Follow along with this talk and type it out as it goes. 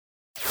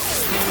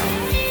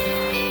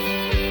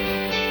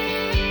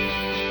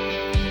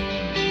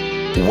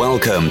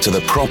Welcome to the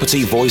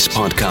Property Voice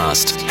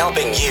Podcast,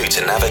 helping you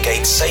to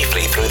navigate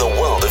safely through the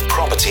world of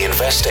property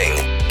investing.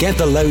 Get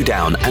the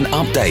lowdown and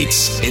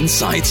updates,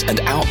 insights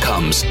and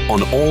outcomes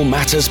on all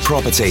matters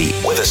property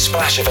with a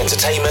splash of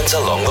entertainment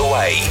along the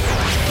way.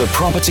 The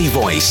Property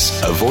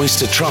Voice, a voice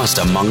to trust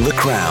among the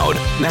crowd.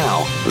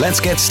 Now, let's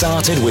get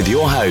started with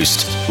your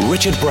host,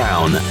 Richard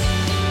Brown.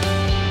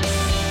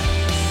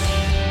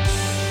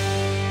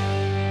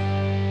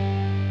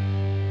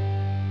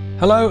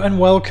 Hello and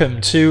welcome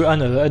to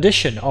another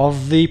edition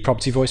of the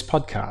Property Voice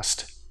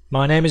podcast.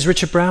 My name is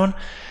Richard Brown,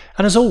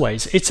 and as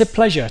always, it's a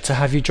pleasure to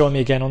have you join me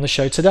again on the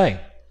show today.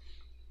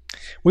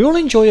 We all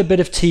enjoy a bit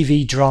of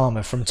TV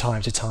drama from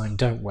time to time,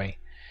 don't we?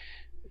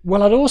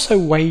 Well, I'd also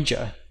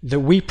wager that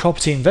we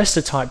property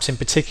investor types in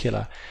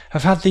particular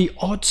have had the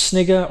odd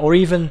snigger or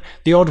even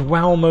the odd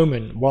wow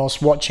moment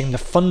whilst watching the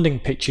funding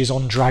pitches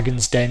on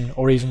Dragon's Den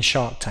or even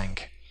Shark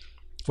Tank.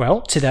 Well,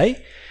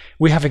 today,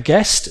 we have a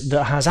guest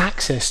that has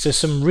access to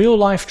some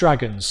real-life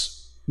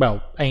dragons.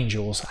 Well,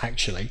 angels,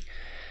 actually.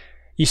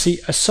 You see,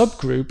 a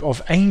subgroup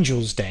of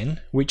Angel's Den,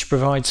 which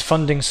provides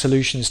funding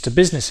solutions to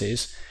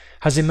businesses,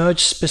 has emerged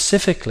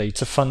specifically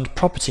to fund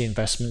property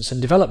investments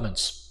and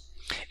developments.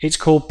 It's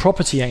called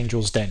Property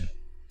Angel's Den.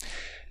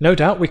 No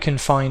doubt we can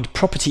find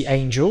property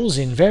angels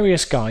in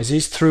various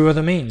guises through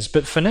other means,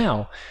 but for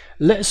now,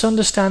 let's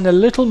understand a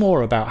little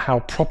more about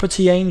how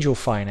property angel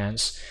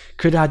finance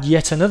could add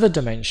yet another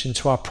dimension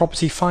to our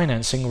property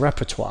financing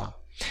repertoire,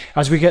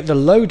 as we get the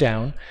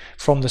lowdown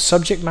from the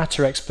subject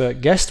matter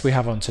expert guest we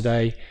have on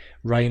today,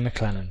 Ray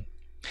McLennan,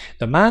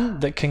 the man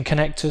that can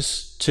connect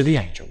us to the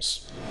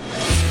angels.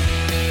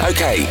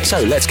 Okay, so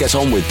let's get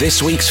on with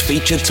this week's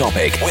featured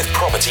topic with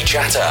Property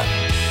Chatter.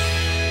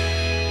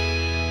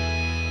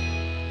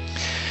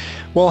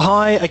 Well,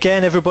 hi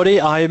again, everybody.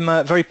 I'm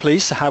very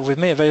pleased to have with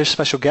me a very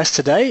special guest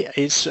today.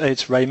 It's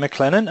Ray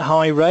McLennan.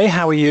 Hi, Ray.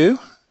 How are you?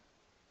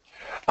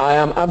 I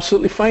am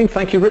absolutely fine.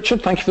 Thank you,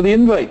 Richard. Thank you for the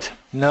invite.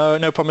 No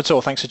problem at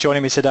all. Thanks for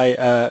joining me today.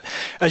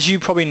 As you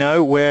probably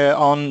know, we're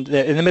in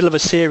the middle of a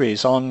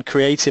series on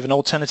creative and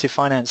alternative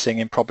financing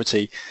in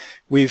property.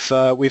 We've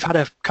had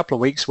a couple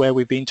of weeks where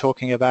we've been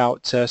talking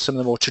about some of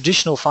the more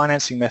traditional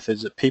financing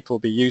methods that people will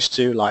be used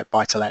to, like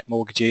buy-to-let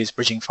mortgages,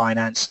 bridging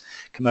finance,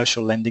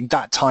 commercial lending,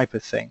 that type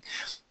of thing.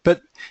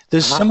 But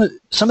there's some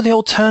of the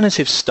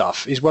alternative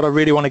stuff is what I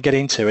really want to get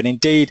into, and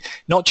indeed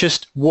not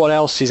just what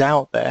else is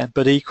out there,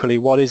 but equally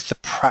what is the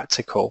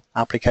practical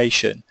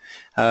application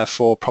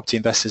for property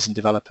investors and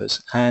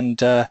developers. And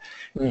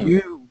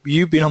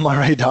you've been on my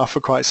radar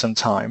for quite some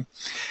time.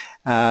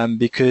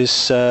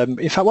 Because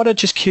if I want to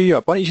just cue you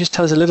up, why don't you just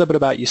tell us a little bit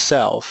about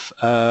yourself?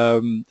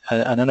 And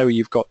I know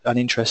you've got an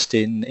interest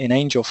in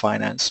angel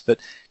finance, but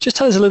just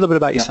tell us a little bit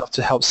about yourself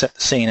to help set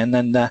the scene, and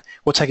then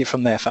we'll take it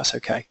from there if that's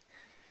okay.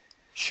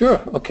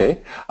 Sure,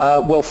 okay.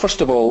 Well,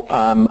 first of all,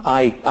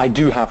 I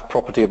do have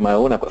property of my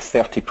own. I've got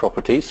 30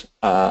 properties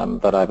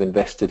that I've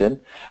invested in.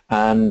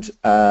 And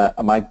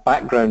my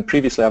background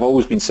previously, I've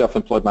always been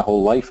self-employed my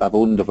whole life. I've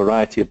owned a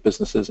variety of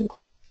businesses,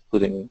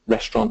 including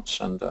restaurants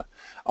and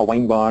a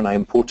wine bar, and I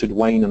imported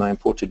wine and I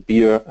imported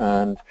beer,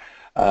 and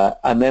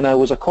then I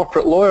was a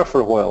corporate lawyer for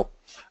a while,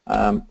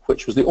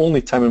 which was the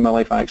only time in my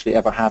life I actually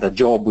ever had a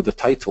job with a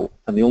title,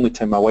 and the only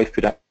time my wife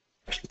could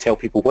actually tell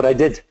people what I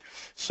did.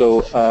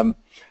 So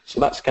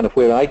that's kind of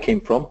where I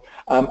came from.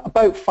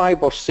 About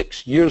 5 or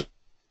 6 years,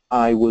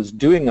 I was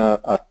doing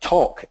a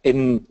talk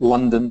in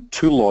London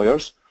to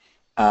lawyers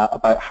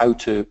about how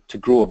to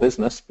grow a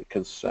business,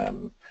 because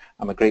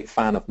I'm a great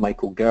fan of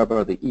Michael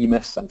Gerber, the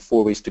E-Myth and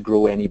 4 Ways to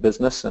Grow Any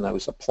Business, and I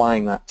was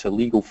applying that to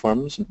legal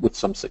firms with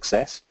some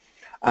success.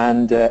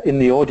 And in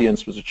the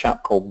audience was a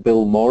chap called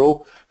Bill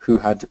Morrow, who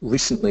had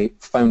recently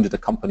founded a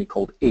company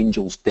called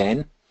Angel's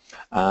Den.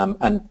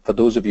 And for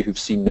those of you who've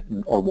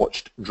seen or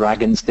watched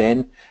Dragon's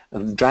Den,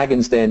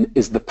 Dragon's Den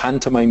is the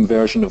pantomime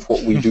version of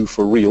what we do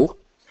for real.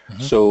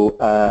 Mm-hmm.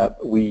 So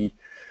we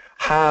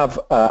have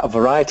a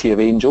variety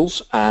of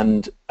angels,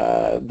 and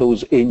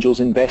those angels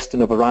invest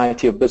in a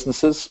variety of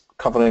businesses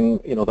covering,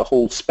 the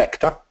whole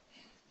spectre.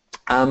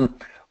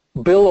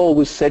 Bill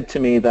always said to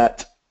me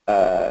that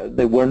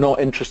they were not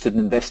interested in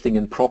investing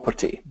in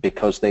property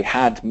because they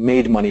had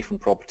made money from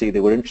property. They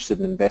were interested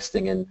in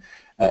investing in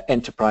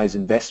enterprise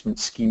investment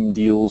scheme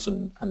deals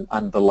and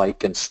the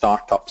like, and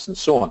startups and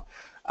so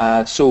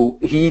on. So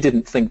he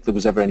didn't think there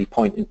was ever any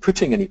point in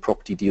putting any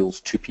property deals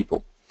to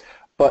people.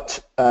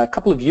 But a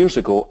couple of years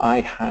ago,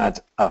 I had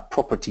a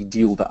property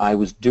deal that I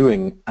was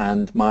doing,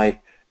 and my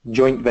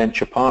joint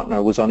venture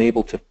partner was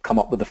unable to come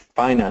up with the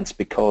finance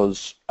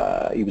because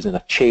he was in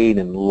a chain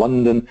in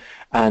London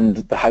and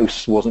the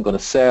house wasn't going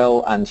to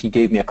sell, and he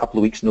gave me a couple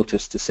of weeks'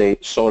 notice to say,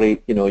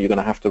 sorry, you're going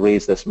to have to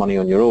raise this money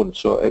on your own.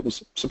 So it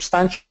was a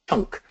substantial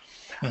chunk.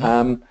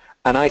 Mm-hmm.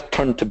 And I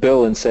turned to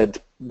Bill and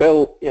said,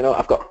 Bill,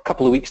 I've got a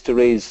couple of weeks to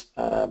raise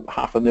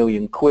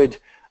 £500,000.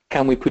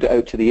 Can we put it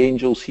out to the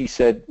angels? He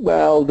said,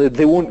 well,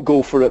 they won't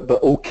go for it,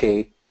 but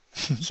okay.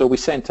 So we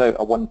sent out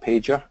a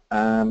one-pager,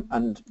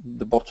 and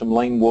the bottom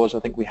line was,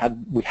 I think we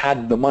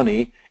had the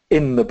money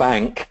in the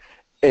bank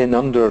in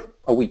under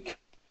a week.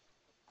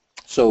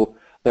 So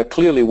there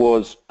clearly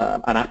was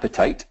an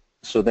appetite.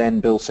 So then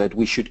Bill said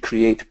we should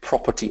create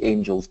Property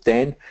Angels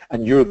Den,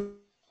 and you're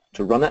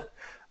to run it.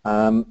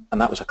 And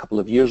that was a couple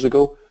of years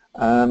ago.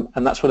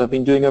 And that's what I've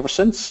been doing ever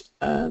since.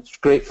 It's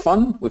great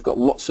fun. We've got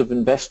lots of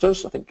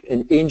investors. I think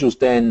in Angels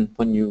Den,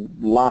 when you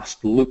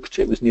last looked,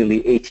 it was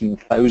nearly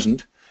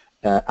 18,000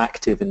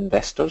 active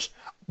investors.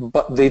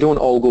 But they don't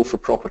all go for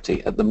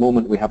property. At the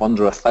moment, we have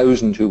under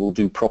 1,000 who will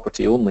do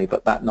property only,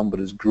 but that number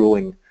is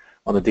growing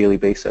on a daily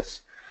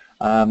basis.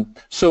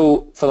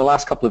 So for the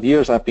last couple of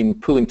years, I've been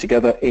pulling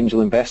together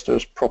angel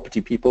investors,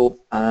 property people,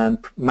 and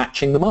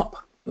matching them up.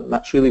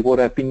 That's really what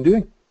I've been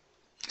doing.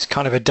 It's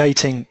kind of a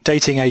dating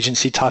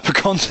agency type of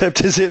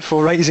concept, is it,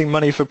 for raising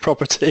money for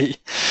property?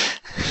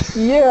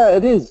 Yeah,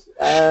 it is.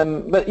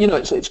 But you know,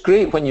 it's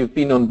great when you've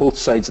been on both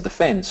sides of the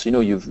fence. You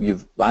know,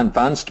 you've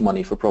advanced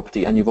money for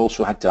property, and you've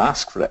also had to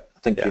ask for it. I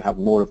think you have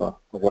more of a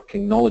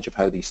working knowledge of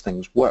how these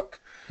things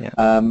work.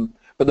 Yeah.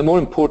 But the more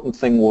important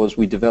thing was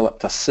we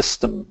developed a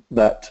system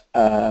that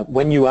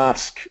when you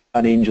ask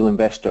an angel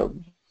investor,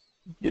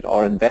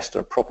 or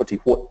investor property,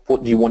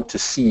 what do you want to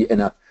see in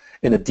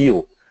a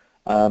deal?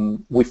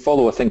 We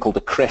follow a thing called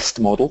the CREST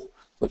model,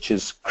 which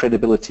is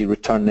credibility,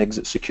 return,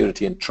 exit,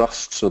 security, and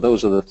trust. So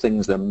those are the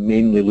things they're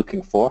mainly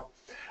looking for.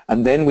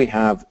 And then we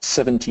have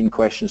 17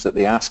 questions that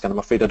they ask, and I'm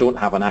afraid I don't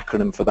have an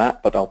acronym for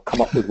that, but I'll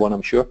come up with one,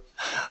 I'm sure.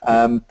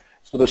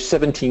 So there's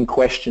 17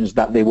 questions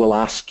that they will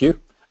ask you,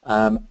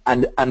 and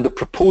the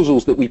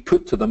proposals that we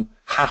put to them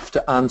have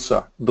to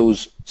answer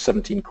those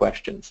 17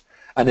 questions.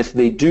 And if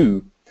they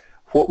do,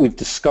 what we've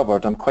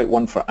discovered, I'm quite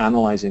one for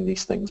analysing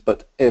these things,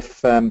 but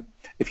if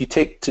you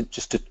take,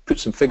 just to put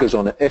some figures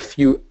on it, if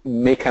you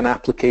make an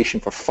application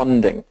for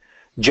funding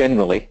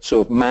generally,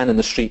 so if a man in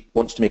the street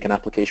wants to make an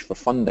application for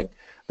funding,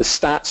 the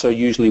stats are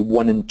usually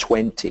 1 in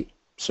 20.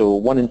 So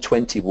 1 in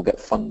 20 will get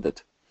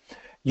funded.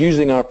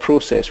 Using our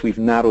process, we've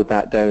narrowed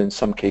that down in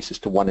some cases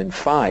to 1 in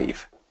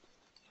 5.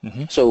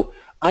 Mm-hmm. So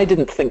I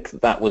didn't think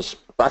that was,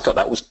 I thought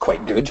that was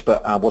quite good,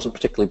 but I wasn't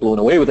particularly blown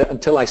away with it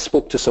until I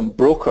spoke to some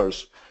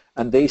brokers,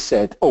 and they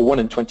said, oh, 1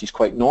 in 20 is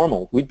quite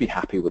normal. We'd be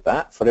happy with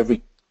that. For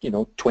every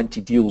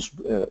 20 deals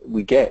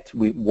we get,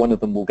 one of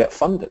them will get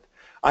funded.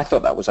 I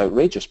thought that was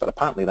outrageous, but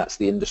apparently that's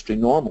the industry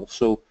normal.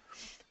 So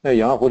there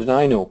you are. What did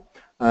I know?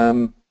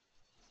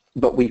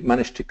 But we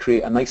managed to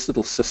create a nice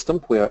little system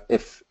where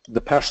if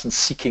the person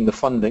seeking the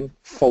funding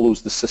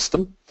follows the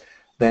system,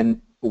 then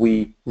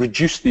we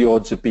reduce the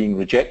odds of being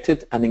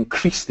rejected and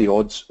increase the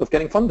odds of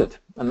getting funded.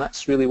 And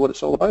that's really what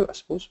it's all about, I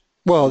suppose.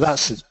 Well,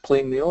 that's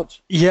playing the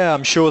odds. Yeah,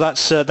 I'm sure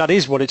that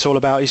is what it's all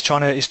about. Is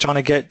trying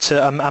to get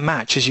a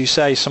match, as you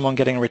say, someone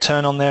getting a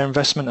return on their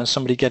investment and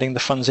somebody getting the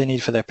funds they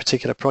need for their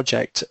particular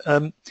project.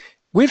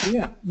 With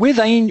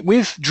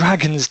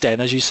Dragon's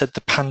Den, as you said,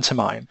 the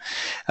pantomime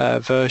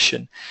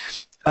version,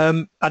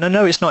 and I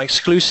know it's not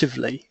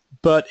exclusively,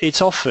 but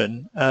it's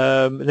often,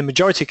 in the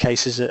majority of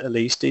cases at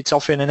least, it's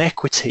often an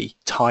equity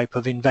type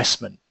of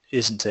investment,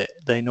 isn't it?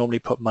 They normally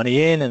put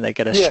money in and they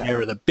get a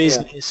share of the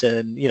business,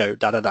 and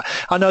da-da-da.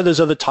 I know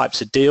there's other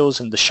types of deals,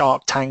 and the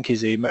Shark Tank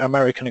is the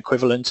American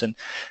equivalent, and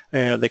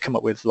they come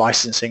up with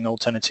licensing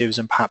alternatives,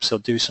 and perhaps they'll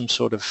do some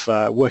sort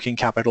of working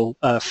capital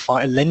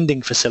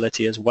lending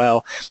facility as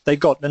well. They've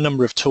got a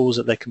number of tools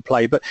that they can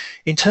play. But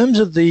in terms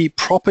of the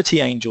Property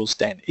Angels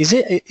Den, is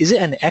it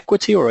an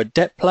equity or a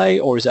debt play,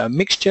 or is it a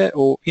mixture,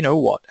 or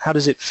what? How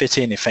does it fit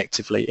in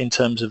effectively in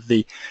terms of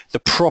the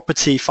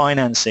property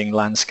financing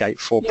landscape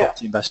for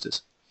property investors?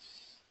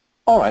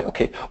 All right,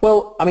 okay.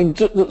 Well, I mean,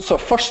 so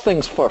first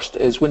things first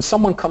is when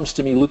someone comes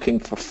to me looking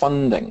for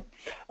funding,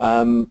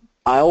 I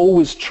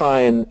always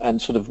try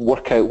and sort of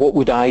work out what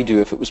would I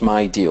do if it was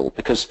my deal,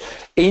 because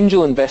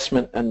angel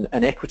investment and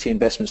equity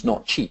investment is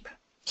not cheap.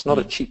 It's not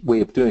a cheap way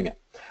of doing it.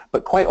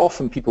 But quite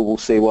often people will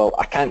say, well,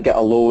 I can't get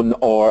a loan,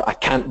 or I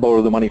can't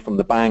borrow the money from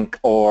the bank,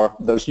 or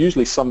there's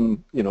usually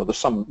some, there's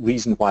some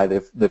reason why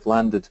they've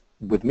landed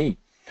with me.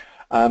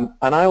 And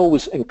I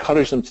always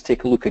encourage them to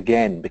take a look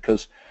again,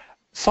 because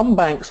some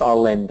banks are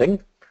lending,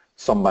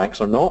 some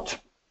banks are not.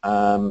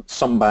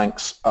 Some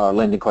banks are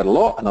lending quite a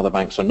lot, and other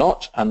banks are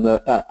not.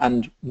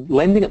 And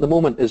lending at the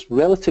moment is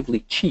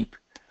relatively cheap.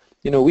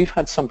 We've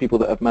had some people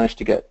that have managed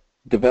to get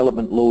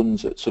development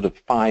loans at sort of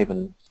 4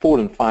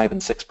 and 5 and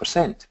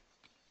 6%.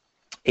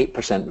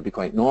 8% would be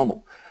quite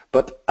normal.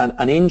 But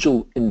an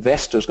angel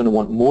investor is going to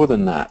want more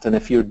than that. And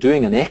if you're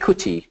doing an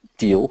equity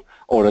deal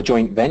or a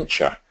joint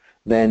venture,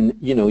 then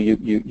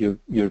you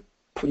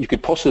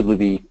could possibly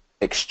be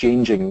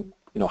exchanging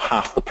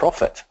half the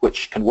profit,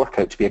 which can work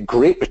out to be a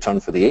great return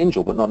for the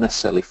angel, but not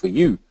necessarily for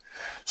you.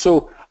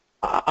 So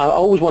I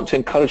always want to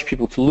encourage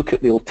people to look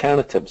at the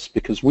alternatives,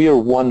 because we are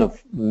one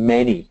of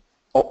many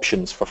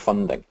options for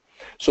funding.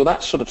 So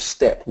that's sort of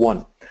step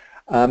one.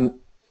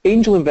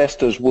 Angel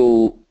investors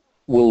will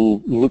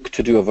look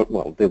to do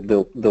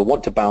they'll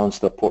want to balance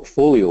their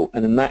portfolio,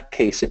 and in that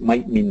case it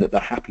might mean that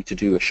they're happy to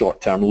do a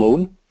short-term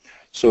loan.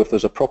 So if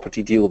there's a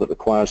property deal that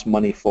requires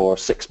money for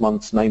 6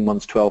 months, 9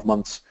 months, 12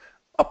 months,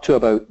 up to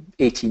about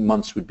 18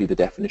 months would be the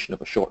definition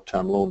of a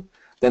short-term loan.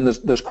 Then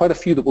there's quite a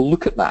few that will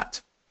look at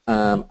that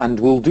and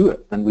we'll do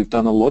it, and we've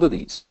done a lot of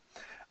these.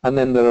 And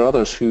then there are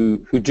others who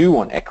do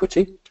want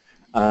equity,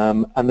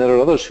 and there are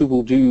others who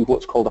will do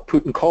what's called a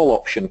put and call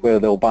option, where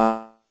they'll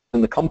buy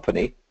in the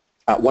company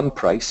at one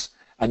price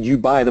and you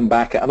buy them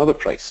back at another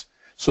price.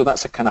 So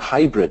that's a kind of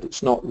hybrid.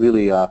 It's not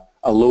really a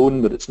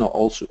loan, but it's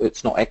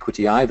not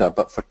equity either.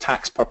 But for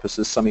tax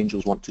purposes, some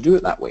angels want to do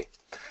it that way.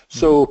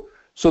 So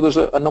there's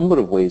a number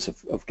of ways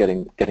of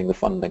getting the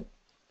funding,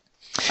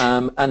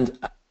 and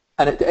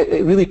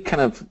it really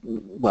kind of,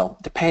 well,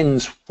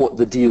 depends what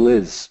the deal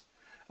is.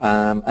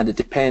 And it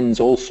depends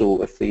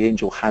also if the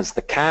angel has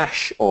the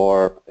cash,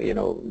 or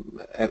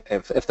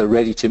if they're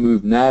ready to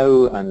move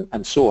now,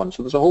 and so on.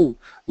 So there's a whole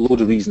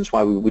load of reasons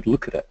why we would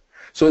look at it.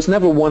 So it's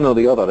never one or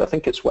the other. I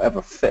think it's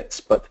whatever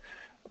fits. But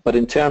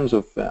in terms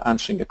of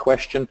answering your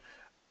question,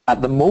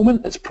 at the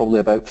moment it's probably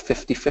about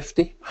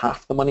 50-50.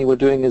 Half the money we're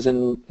doing is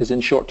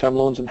in short-term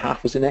loans and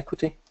half is in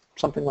equity,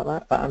 something like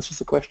that. That answers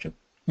the question.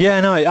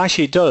 Yeah, no,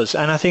 actually it does.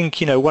 And I think,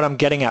 what I'm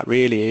getting at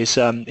really is,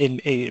 for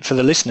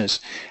the listeners,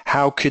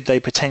 how could they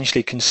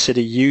potentially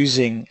consider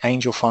using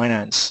angel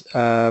finance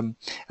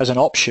as an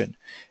option?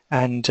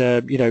 And,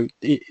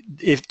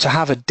 if to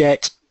have a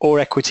debt or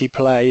equity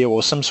play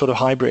or some sort of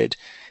hybrid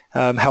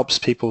helps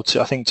people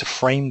to, I think, to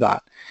frame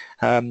that.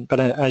 But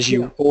as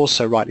you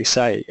also rightly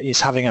say, is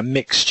having a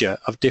mixture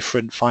of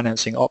different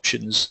financing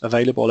options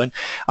available. And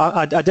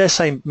I dare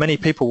say many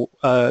people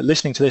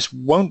listening to this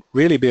won't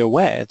really be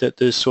aware that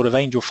there's sort of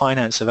angel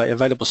finance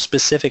available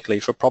specifically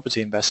for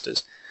property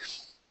investors.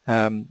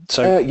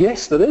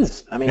 Yes, there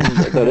is. I mean,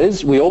 there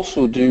is. We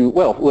also do,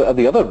 well,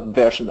 the other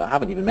version that I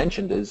haven't even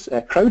mentioned is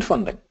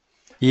crowdfunding.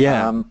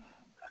 Yeah.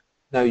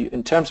 Now,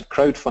 in terms of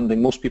crowdfunding,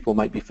 most people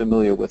might be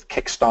familiar with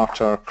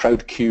Kickstarter,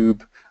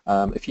 Crowdcube.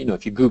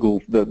 If you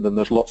Google, then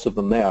there's lots of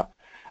them there.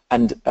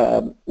 And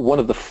one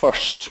of the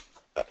first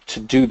to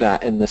do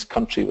that in this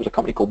country was a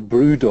company called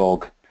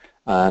Brewdog,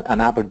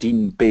 an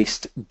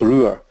Aberdeen-based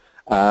brewer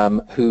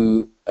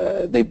who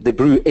they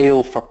brew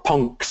ale for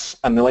punks,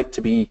 and they like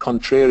to be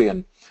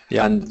contrarian.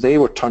 Yeah. And they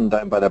were turned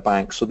down by their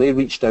bank, so they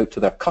reached out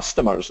to their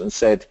customers and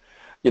said,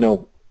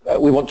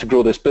 we want to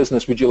grow this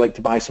business. Would you like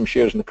to buy some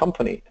shares in the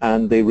company?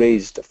 And they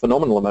raised a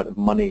phenomenal amount of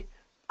money,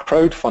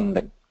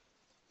 crowdfunding.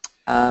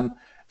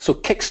 So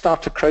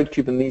Kickstarter,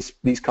 Crowdcube, and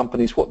these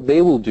companies, what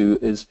they will do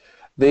is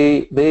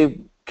they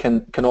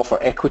can offer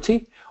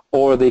equity,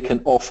 or they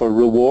can offer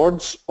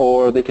rewards,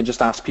 or they can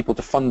just ask people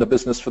to fund the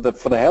business for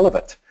the hell of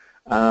it.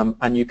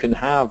 And you can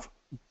have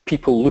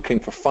people looking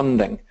for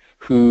funding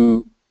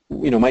who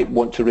might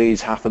want to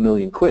raise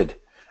 £500,000,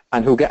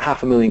 and who'll get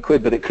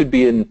 £500,000, but it could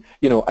be in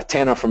a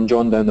tenner from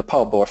John down the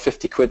pub, or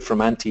 50 quid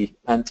from Auntie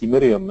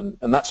Miriam,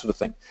 and that sort of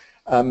thing.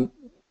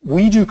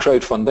 We do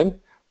crowdfunding.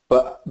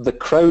 But the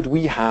crowd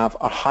we have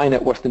are high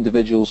net worth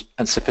individuals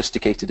and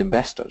sophisticated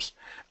investors,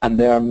 and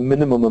their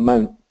minimum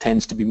amount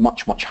tends to be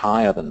much, much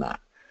higher than that.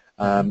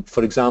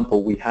 For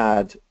example, we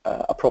had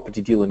a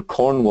property deal in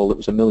Cornwall that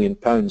was £1 million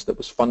that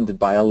was funded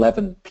by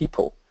 11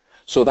 people.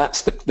 So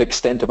that's the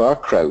extent of our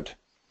crowd.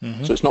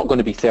 Mm-hmm. So it's not going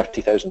to be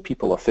 30,000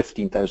 people or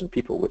 15,000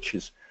 people, which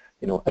is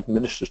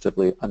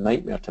administratively a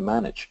nightmare to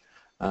manage.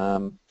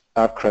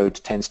 Our crowd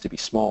tends to be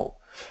small.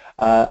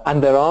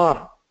 And there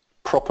are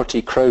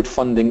property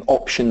crowdfunding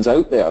options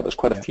out there. There's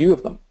quite a few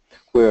of them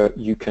where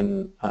you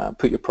can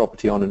put your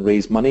property on and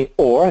raise money,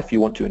 or if you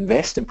want to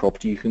invest in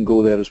property, you can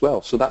go there as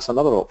well. So that's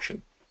another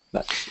option,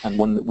 and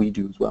one that we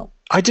do as well.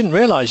 I didn't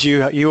realize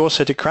you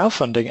also did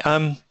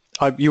crowdfunding.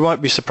 You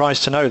won't be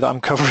surprised to know that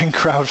I'm covering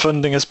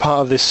crowdfunding as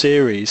part of this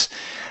series.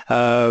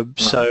 In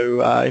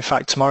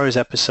fact, tomorrow's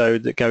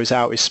episode that goes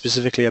out is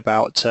specifically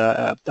about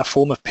a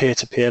form of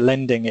peer-to-peer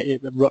lending,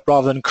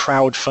 rather than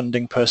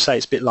crowdfunding per se.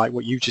 It's a bit like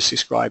what you just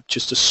described,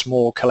 just a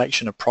small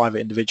collection of private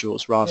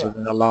individuals rather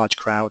than a large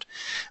crowd.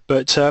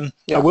 But I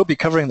will be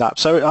covering that.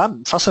 So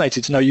I'm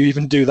fascinated to know you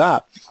even do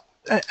that.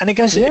 And it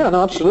goes. Yeah,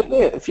 no, absolutely.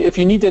 If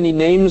you need any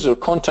names or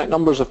contact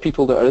numbers of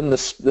people that are in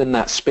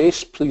that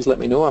space, please let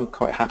me know. I'm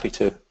quite happy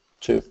to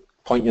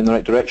point you in the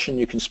right direction.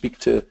 You can speak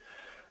to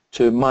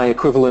my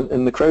equivalent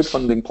in the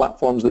crowdfunding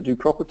platforms that do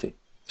property.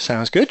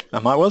 Sounds good. I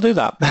might well do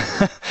that.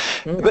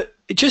 But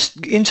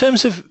just in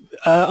terms of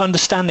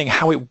understanding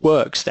how it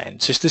works then,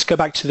 so let's go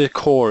back to the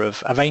core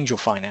of angel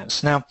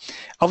finance. Now,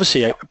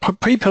 obviously,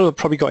 people have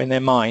probably got in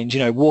their mind,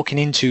 walking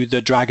into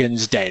the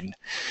dragon's den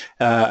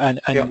and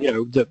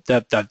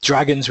the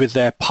dragons with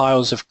their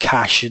piles of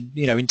cash, and,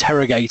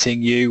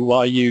 interrogating you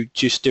while you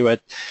just do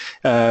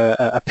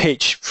a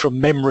pitch from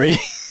memory,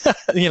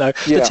 the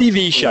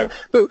TV show.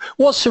 But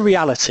what's the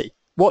reality?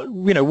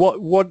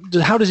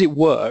 How does it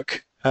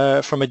work?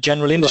 From a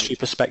general industry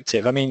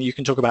perspective? I mean, you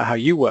can talk about how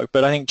you work,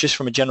 but I think just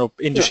from a general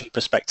industry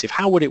perspective,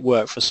 how would it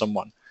work for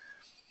someone?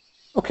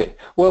 Okay,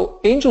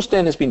 well, Angel's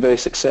Den has been very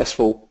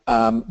successful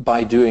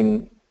by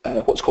doing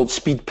what's called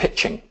speed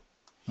pitching.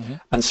 Mm-hmm.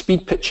 And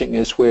speed pitching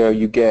is where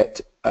you get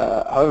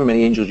however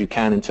many angels you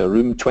can into a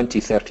room,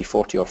 20, 30,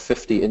 40 or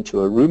 50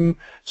 into a room.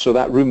 So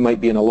that room might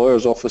be in a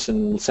lawyer's office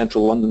in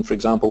central London, for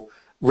example,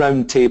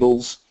 round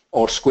tables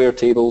or square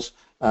tables.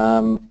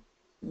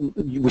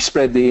 we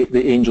spread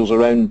the angels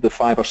around the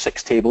 5 or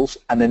 6 tables,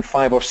 and then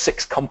 5 or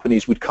 6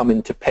 companies would come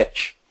in to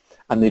pitch,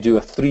 and they do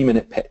a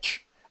 3-minute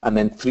pitch and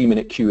then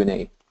 3-minute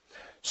Q&A.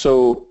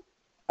 So,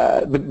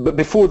 but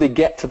before they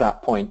get to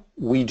that point,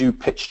 we do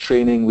pitch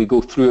training. We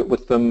go through it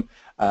with them.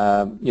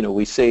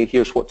 We say,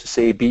 here's what to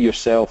say. Be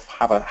yourself.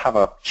 Have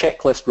a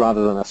checklist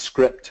rather than a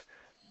script.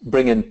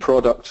 Bring in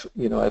product,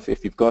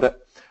 if you've got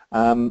it.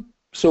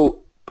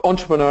 So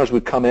entrepreneurs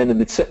would come in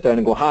and they'd sit down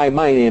and go, hi,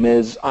 my name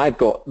is, I've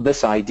got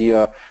this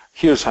idea.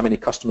 Here's how many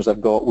customers I've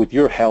got. With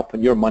your help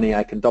and your money,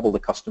 I can double the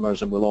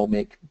customers and we'll all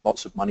make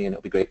lots of money and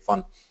it'll be great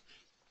fun.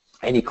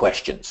 Any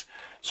questions?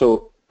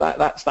 So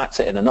that's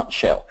it in a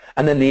nutshell.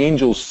 And then the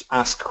angels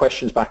ask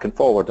questions back and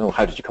forward.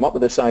 How did you come up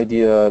with this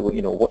idea?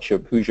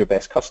 Who's your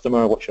best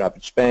customer? What's your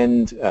average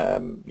spend?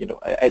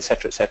 Et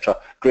cetera, et cetera.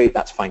 Great,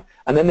 that's fine.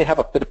 And then they have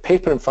a bit of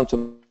paper in front of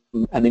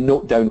them and they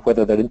note down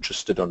whether they're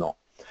interested or not.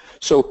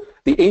 So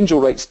the angel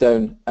writes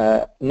down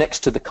next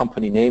to the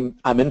company name,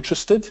 I'm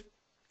interested.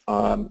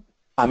 I'm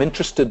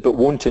interested but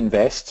won't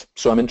invest,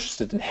 so I'm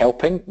interested in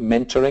helping,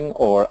 mentoring,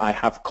 or I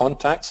have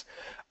contacts.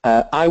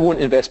 I won't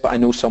invest but I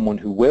know someone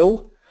who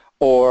will,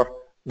 or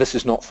this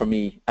is not for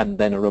me, and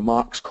then a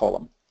remarks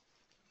column.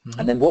 Mm-hmm.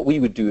 And then what we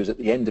would do is at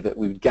the end of it,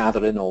 we would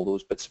gather in all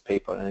those bits of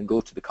paper and then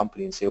go to the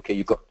company and say, okay,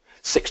 you've got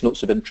 6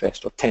 notes of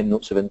interest or 10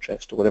 notes of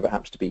interest or whatever it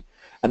happens to be.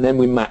 And then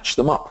we match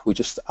them up. We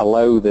just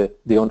allow the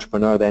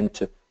entrepreneur then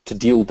to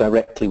deal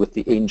directly with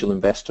the angel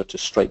investor to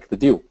strike the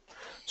deal.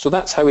 So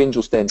that's how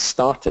Angels Den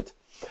started.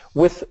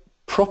 With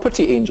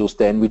Property Angels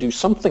Den, we do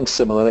something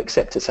similar,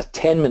 except it's a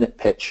 10-minute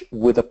pitch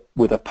with a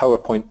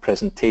PowerPoint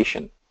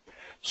presentation.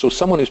 So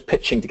someone who's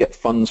pitching to get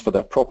funds for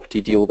their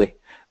property deal,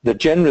 they're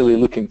generally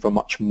looking for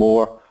much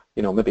more,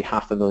 maybe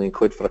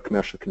 £500,000 for a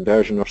commercial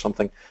conversion or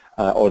something,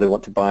 or they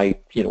want to buy,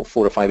 4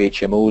 or 5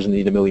 HMOs and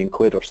need £1 million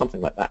or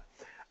something like that.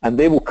 And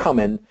they will come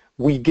in,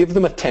 we give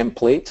them a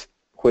template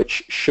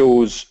which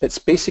shows, it's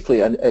basically,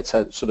 it's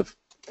a sort of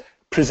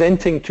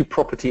presenting to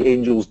property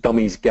angels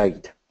dummies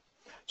guide.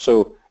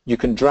 So you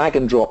can drag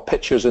and drop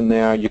pictures in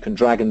there, you can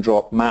drag and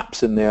drop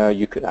maps in there,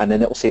 and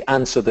then it will say,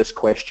 answer this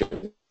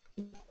question.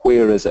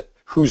 Where is it?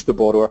 Who's the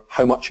borrower?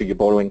 How much are you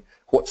borrowing?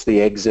 What's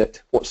the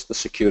exit? What's the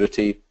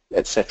security?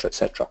 Etc.,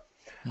 etc.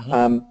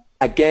 Mm-hmm.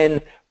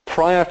 Again,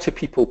 prior to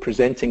people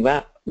presenting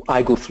that,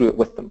 I go through it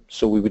with them.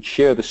 So we would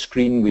share the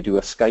screen, we do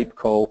a Skype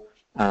call,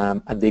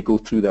 and they go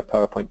through their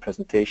PowerPoint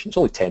presentation. It's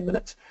only 10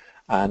 minutes,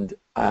 and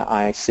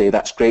I say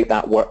that's great,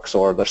 that works,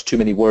 or there's too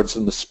many words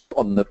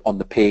on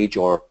the page,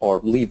 or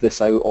leave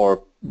this out,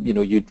 or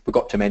you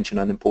forgot to mention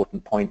an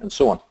important point, and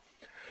so on.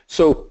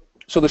 So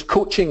there's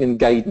coaching and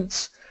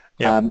guidance.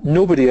 Yeah.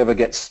 Nobody ever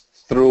gets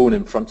thrown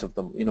in front of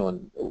them,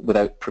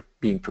 without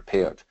being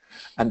prepared.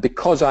 And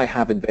because I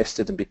have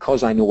invested and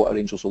because I know what our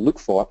angels will look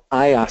for,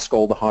 I ask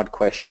all the hard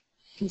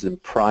questions in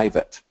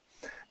private.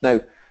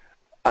 Now,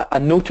 a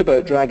note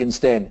about Dragon's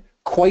Den,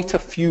 quite a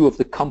few of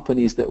the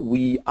companies that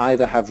we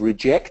either have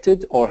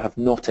rejected or have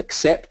not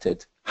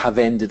accepted have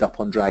ended up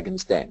on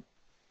Dragon's Den.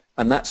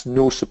 And that's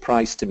no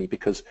surprise to me,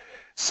 because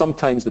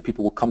sometimes the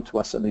people will come to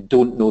us and they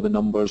don't know the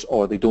numbers,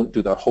 or they don't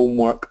do their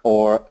homework,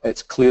 or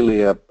it's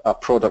clearly a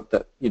product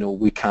that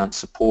we can't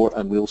support,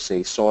 and we'll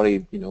say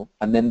sorry,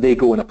 and then they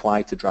go and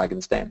apply to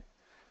Dragon's Den.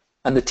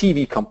 And the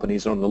TV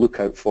companies are on the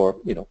lookout for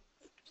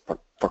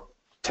for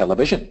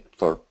television,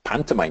 for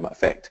pantomime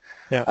effect.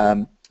 Yeah.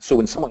 So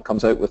when someone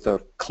comes out with a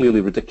clearly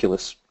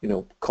ridiculous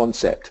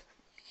concept,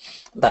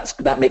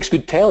 that makes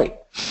good telly.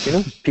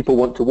 People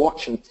want to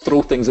watch and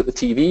throw things at the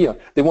TV, or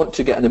they want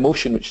to get an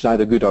emotion which is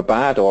either good or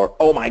bad, or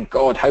oh my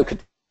God, how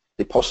could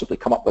they possibly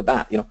come up with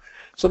that?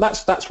 So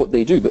that's what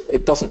they do, but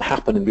it doesn't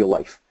happen in real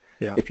life.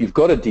 Yeah. If you've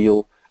got a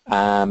deal,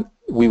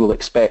 we will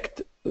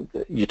expect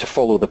you to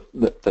follow the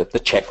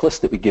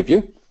checklist that we give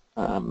you,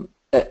 and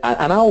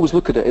I always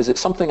look at it: is it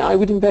something I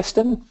would invest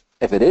in?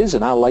 If it is,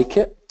 and I like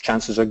it,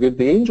 chances are good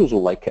the angels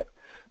will like it.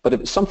 But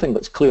if it's something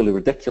that's clearly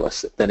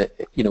ridiculous, then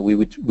we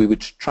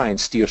would try and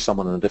steer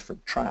someone on a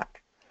different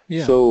track.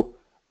 Yeah. So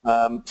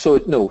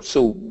it's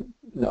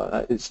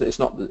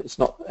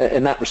not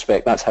in that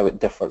respect. That's how it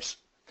differs.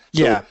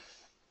 So, yeah.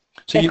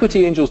 So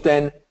Equity Angels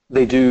Den,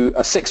 they do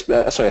a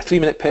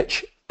 3-minute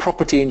pitch.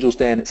 Property Angels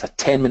Den, it's a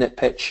 10-minute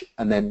pitch,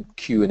 and then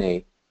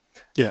Q&A.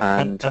 Yeah,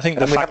 and I think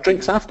we have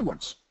drinks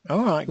afterwards.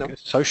 All right, good.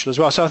 Social as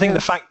well. So I think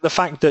the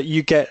fact that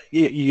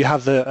you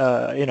have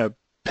the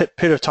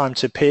period of time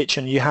to pitch,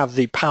 and you have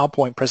the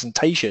PowerPoint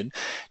presentation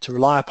to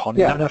rely upon.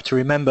 You don't have to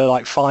remember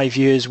like 5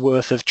 years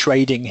worth of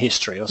trading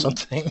history or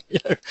something.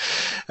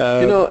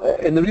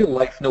 In the real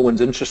life, no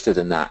one's interested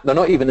in that. They're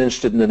not even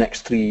interested in the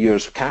next 3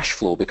 years of cash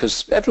flow,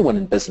 because everyone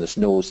in business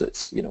knows that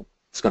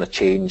it's going to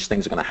change,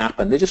 things are going to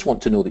happen. They just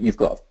want to know that you've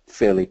got a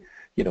fairly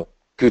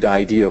good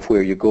idea of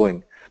where you're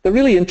going. They're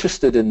really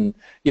interested in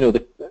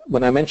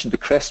when I mentioned the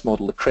CREST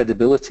model, the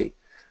credibility.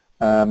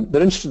 They're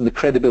interested in the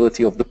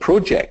credibility of the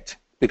project.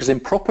 Because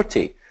in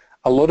property,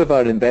 a lot of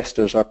our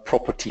investors are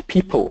property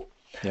people.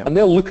 Yep. And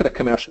they'll look at a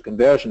commercial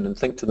conversion and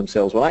think to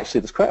themselves, well,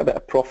 actually, there's quite a bit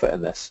of profit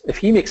in this. If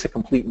he makes a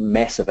complete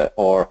mess of it,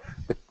 or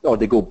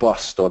they go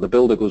bust, or the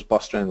builder goes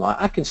bust, or anything like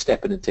that, I can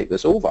step in and take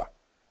this over,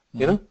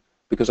 you know,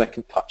 because I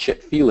can touch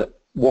it, feel it,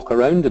 walk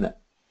around in it.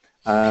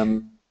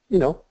 You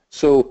know,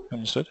 so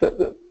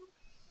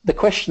the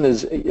question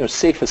is, you know,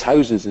 safe as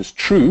houses is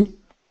true,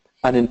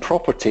 and in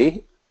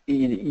property,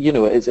 you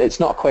know, it's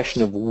not a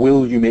question of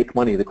will you make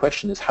money. The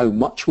question is how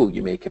much will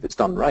you make if it's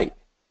done right.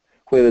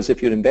 Whereas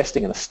if you're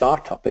investing in a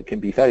startup, it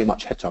can be very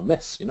much hit or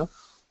miss, you know.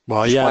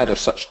 Well, That's why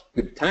there's such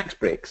good tax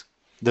breaks.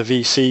 The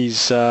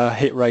VC's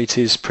hit rate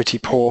is pretty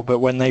poor, but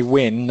when they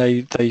win,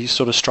 they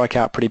sort of strike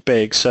out pretty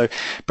big. So,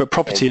 but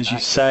property, as you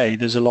say,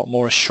 there's a lot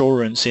more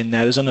assurance in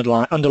there. There's an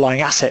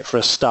underlying asset for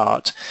a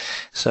start.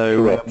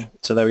 So,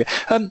 so there we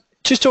go.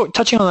 Just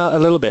touching on that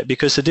a little bit,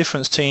 because the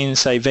difference between,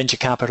 say, venture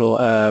capital,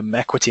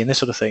 equity, and this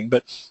sort of thing.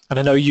 And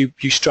I know you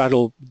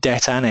straddle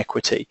debt and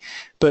equity,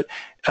 but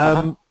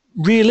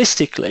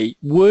realistically,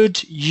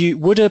 would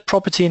a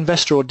property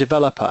investor or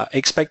developer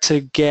expect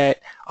to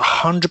get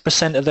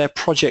 100% of their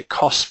project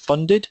costs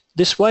funded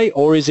this way,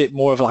 or is it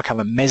more of like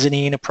a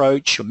mezzanine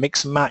approach, or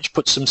mix and match,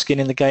 put some skin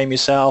in the game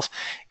yourself,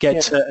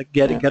 get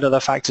other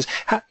factors?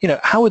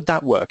 How would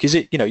that work? Is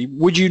it,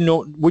 would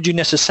you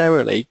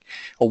necessarily,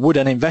 or would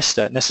an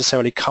investor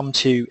necessarily come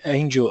to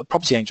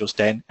property angels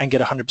den and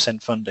get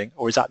 100% funding,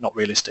 or is that not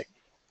realistic?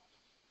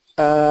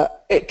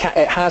 It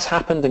has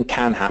happened and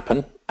can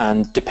happen,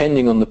 and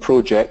depending on the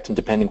project and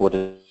depending what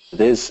it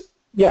is,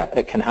 yeah,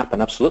 it can happen,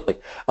 absolutely.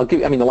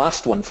 The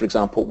last one, for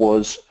example,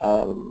 was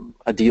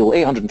a deal,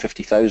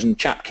 850,000.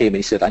 Chap came and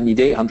he said, I need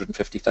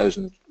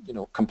 850,000,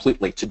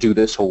 completely to do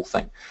this whole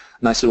thing.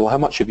 And I said, well, how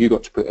much have you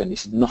got to put in? He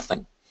said,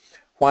 nothing.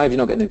 Why have you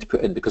not got anything to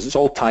put in? Because it's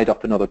all tied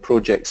up in other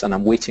projects and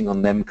I'm waiting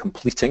on them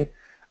completing.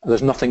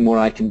 There's nothing more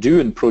I can do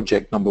in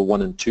project number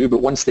 1 and 2, but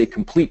once they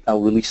complete,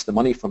 I'll release the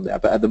money from there.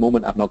 But at the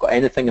moment, I've not got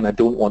anything, and I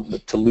don't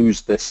want to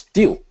lose this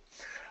deal.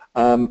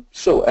 And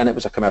it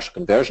was a commercial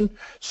conversion.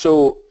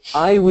 So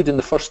I would, in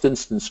the first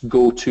instance,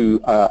 go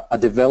to a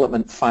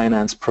development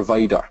finance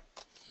provider.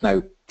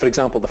 Now, for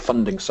example, the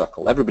funding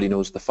circle. Everybody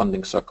knows the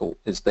funding circle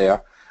is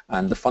there,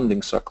 and the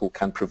funding circle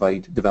can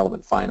provide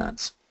development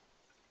finance.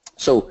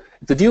 So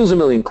if the deal's £1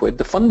 million,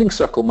 the funding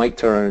circle might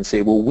turn around and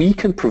say, well, we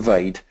can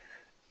provide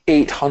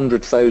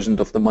 800,000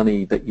 of the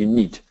money that you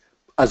need,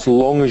 as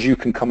long as you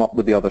can come up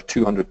with the other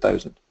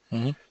 200,000.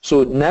 Mm-hmm.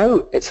 So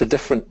now it's a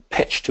different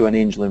pitch to an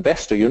angel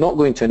investor. You're not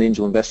going to an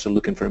angel investor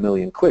looking for £1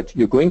 million.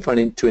 You're going to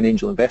an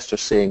angel investor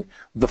saying,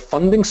 the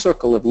funding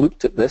circle have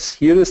looked at this,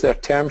 here is their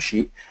term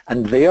sheet,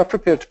 and they are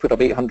prepared to put up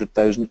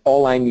 800,000.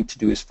 All I need to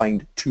do is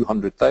find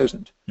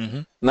 200,000. Mm-hmm.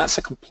 And that's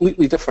a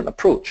completely different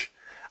approach.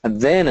 And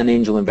then an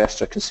angel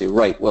investor can say,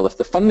 right, well, if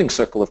the funding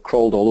circle have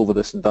crawled all over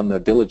this and done their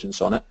diligence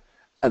on it,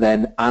 and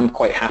then I'm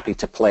quite happy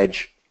to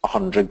pledge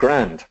 100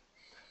 grand.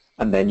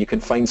 And then you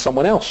can find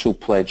someone else who'll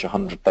pledge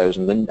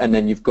 100,000, and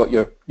then you've got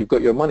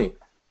your money.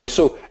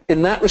 So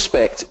in that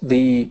respect,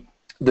 the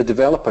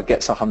developer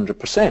gets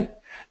 100%.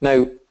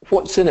 Now,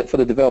 what's in it for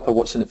the developer?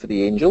 What's in it for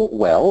the angel?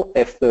 Well,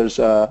 if it's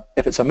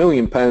 £1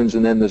 million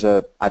and then there's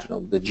the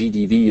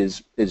GDV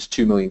is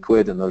 £2 million,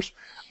 and there's,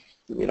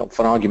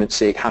 for argument's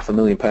sake,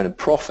 £500,000 in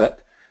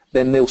profit,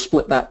 then they'll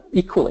split that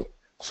equally.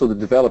 So the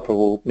developer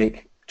will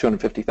make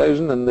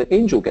 250,000 and the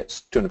angel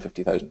gets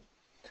 250,000,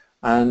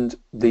 and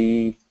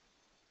the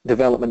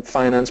development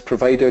finance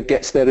provider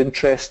gets their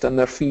interest and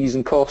their fees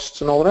and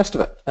costs and all the rest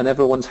of it, and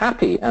everyone's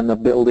happy, and the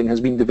building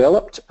has been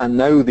developed, and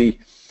now the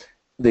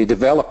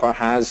developer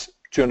has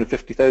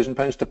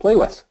 £250,000 to play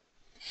with,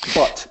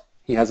 but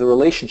he has a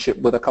relationship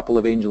with a couple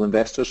of angel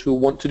investors who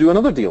want to do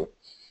another deal.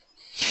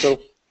 So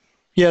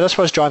yeah, that's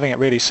what I was driving at,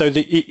 really. So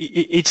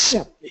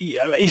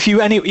if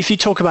you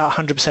talk about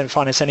 100%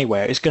 finance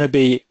anywhere, it's going to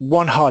be,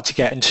 one, hard to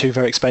get, and two,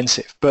 very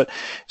expensive. But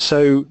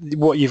so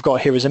what you've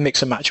got here is a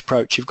mix and match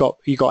approach. You've got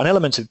an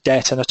element of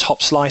debt and a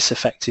top slice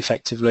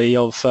effectively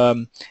of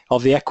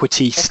the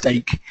equity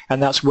stake,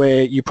 and that's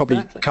where you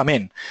probably come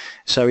in.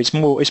 So it's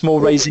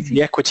more raising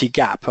the equity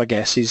gap, I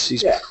guess,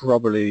 is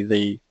probably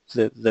the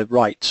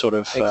right sort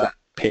of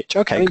pitch.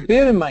 Okay.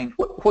 Bear in mind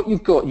what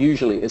you've got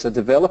usually is a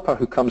developer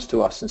who comes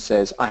to us and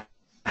says, I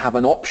have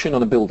an option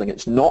on a building.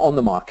 It's not on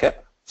the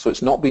market, so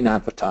it's not been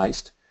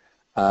advertised.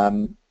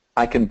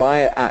 I can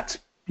buy it at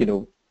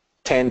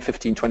 10,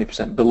 15,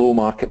 20% below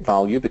market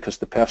value because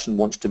the person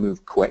wants to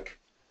move quick.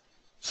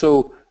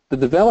 So the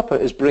developer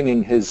is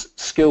bringing his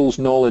skills,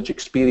 knowledge,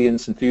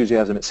 experience,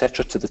 enthusiasm,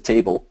 etc. to the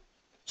table.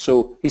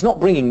 So he's not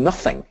bringing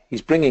nothing.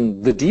 He's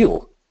bringing the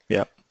deal.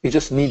 Yeah. He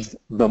just needs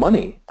the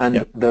money,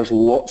 and there's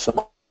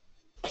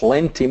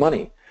plenty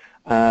money.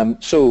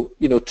 So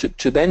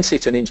to then say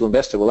to an angel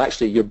investor, well,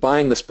 actually, you're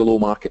buying this below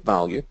market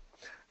value.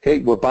 Okay,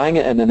 we're buying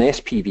it in an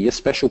SPV, a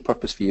special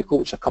purpose vehicle,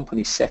 which a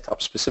company set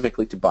up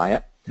specifically to buy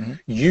it. Mm-hmm.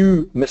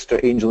 You, Mr.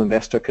 Angel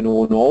Investor, can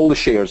own all the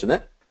shares in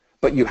it,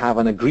 but you have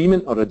an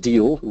agreement or a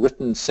deal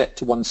written, set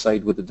to one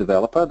side with the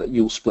developer that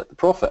you'll split the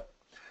profit.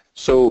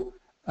 So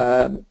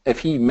if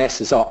he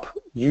messes up,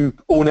 you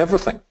own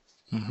everything.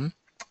 Mm-hmm.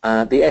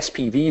 The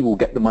SPV will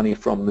get the money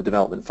from the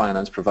development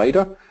finance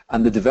provider,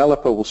 and the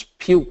developer will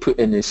put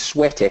in his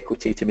sweat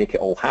equity to make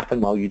it all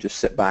happen while you just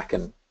sit back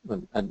and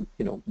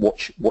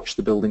watch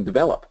the building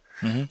develop.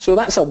 Mm-hmm. So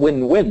that's a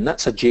win-win.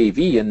 That's a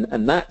JV,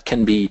 and that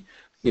can be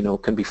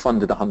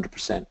funded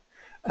 100%.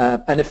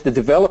 And if the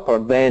developer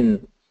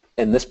then,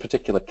 in this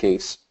particular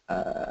case,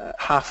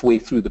 halfway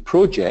through the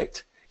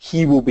project,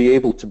 he will be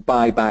able to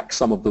buy back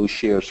some of those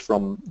shares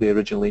from the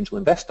original angel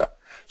investor.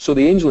 So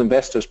the angel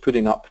investor is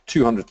putting up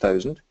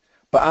 200,000,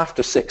 but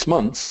after 6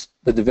 months,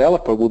 the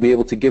developer will be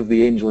able to give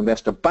the angel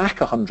investor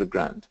back 100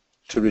 grand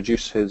to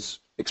reduce his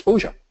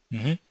exposure.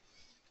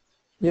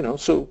 Mm-hmm.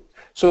 So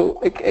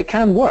it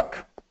can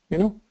work,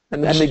 and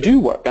they do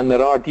work, and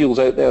there are deals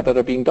out there that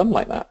are being done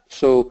like that.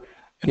 So,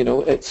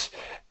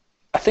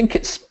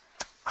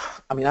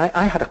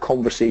 I had a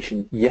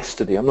conversation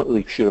yesterday. I'm not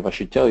really sure if I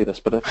should tell you this,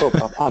 but I thought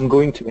I'm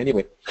going to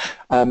anyway.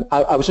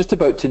 I was just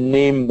about to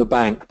name the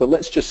bank, but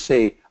let's just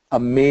say a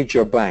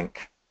major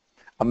bank,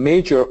 a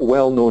major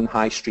well-known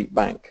high street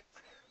bank,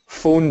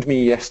 phoned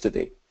me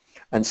yesterday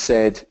and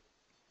said,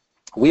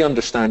 "We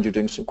understand you're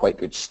doing some quite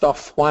good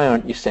stuff. Why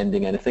aren't you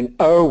sending anything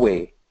our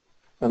way?"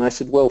 And I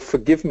said, "Well,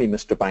 forgive me,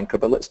 Mr. Banker,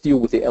 but let's deal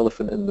with the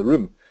elephant in the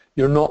room.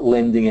 You're not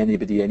lending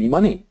anybody any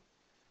money."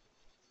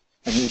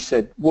 And he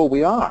said, "Well,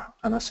 we are."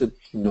 And I said,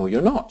 "No,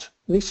 you're not."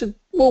 And he said,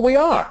 "Well, we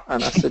are."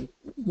 And I said,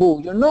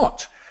 "Well, you're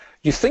not.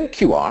 You think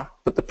you are,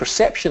 but the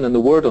perception and the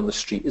word on the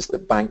street is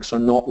that banks are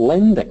not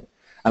lending.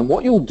 And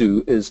what you'll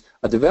do is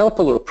a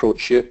developer will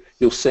approach you,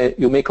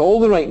 you'll make all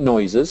the right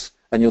noises,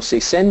 and you'll say,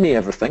 'Send me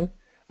everything.'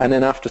 And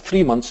then after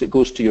 3 months, it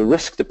goes to your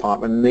risk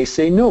department, and they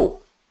say no.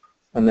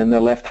 And then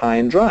they're left high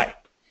and dry."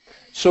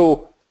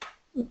 So,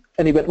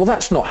 and he went, "Well,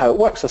 that's not how it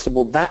works." I said,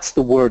 "Well, that's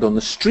the word on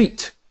the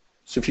street.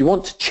 So if you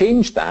want to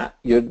change that,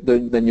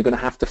 then you're going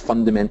to have to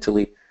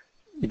fundamentally,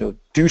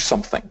 do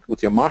something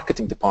with your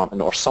marketing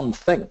department or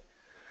something."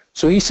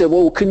 So he said,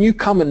 "Well, can you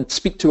come and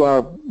speak to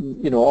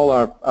all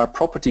our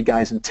property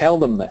guys and tell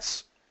them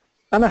this?"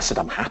 And I said,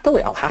 I'll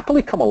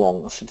happily come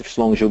along. I said, as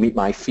long as you'll meet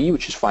my fee,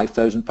 which is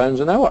 £5,000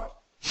 an hour.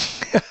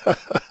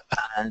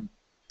 And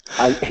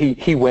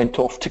he went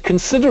off to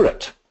consider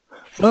it.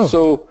 Oh.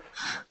 So,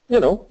 you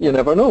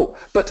never know.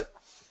 But,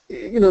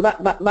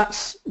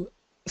 that's,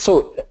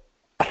 so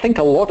I think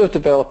a lot of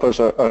developers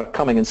are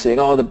coming and saying,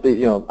 "Oh,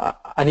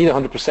 I need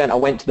 100%. I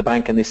went to the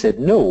bank and they said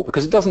no,"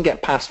 because it doesn't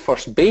get past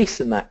first base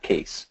in that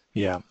case.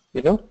 Yeah.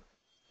 The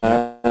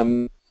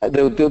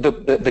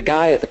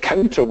guy at the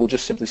counter will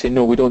just simply say,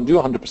 "No, we don't do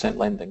 100%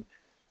 lending."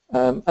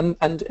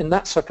 And in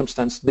that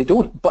circumstance, they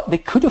don't. But they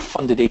could have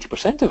funded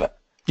 80% of it.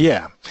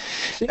 Yeah.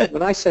 See,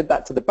 when I said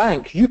that to the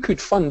bank, "You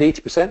could fund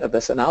 80% of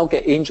this and I'll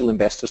get angel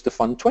investors to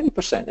fund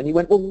 20%. And he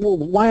went, well,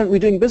 why aren't we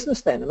doing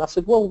business then?" And I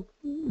said, "Well,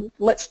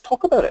 let's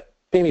talk about it.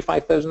 Pay me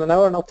 $5,000 an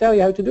hour and I'll tell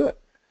you how to do it."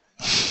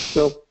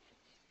 So,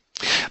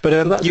 but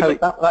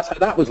that's how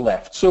that was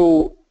left.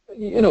 So,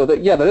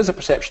 there is a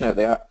perception out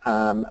there.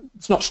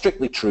 It's not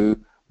strictly true,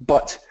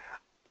 but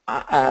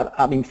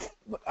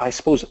I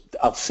suppose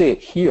I'll say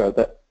it here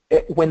that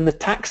when the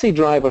taxi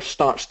driver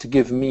starts to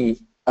give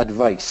me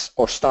advice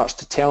or starts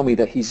to tell me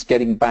that he's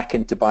getting back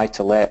into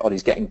buy-to-let or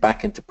he's getting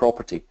back into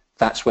property,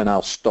 that's when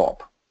I'll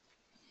stop.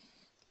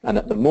 And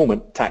at the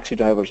moment, taxi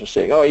drivers are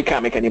saying, "Oh, you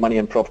can't make any money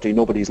in property,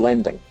 nobody's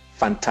lending."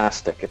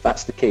 Fantastic. If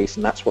that's the case,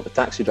 and that's what the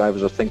taxi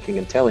drivers are thinking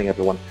and telling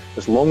everyone,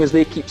 as long as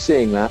they keep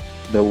saying that,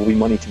 there will be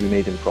money to be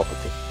made in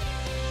property.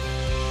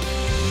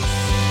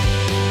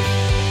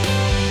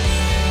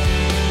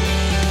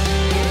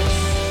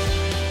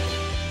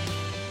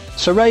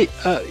 So Ray,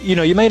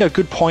 you made a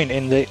good point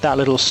in that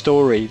little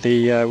story,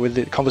 with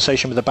the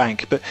conversation with the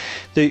bank. But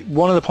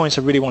one of the points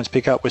I really wanted to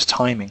pick up was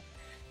timing.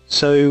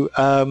 So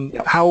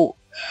how,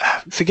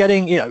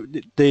 forgetting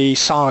the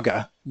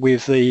saga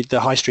with the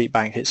high street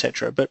bank,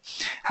 etc. But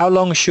how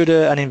long should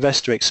an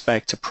investor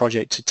expect a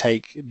project to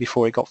take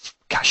before it got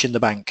cash in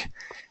the bank,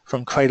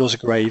 from cradle to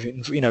grave?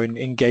 In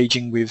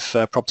engaging with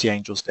property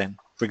angels, then,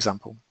 for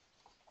example.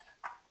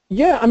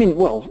 Yeah,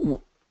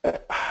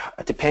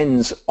 it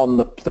depends on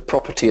the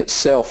property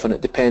itself, and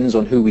it depends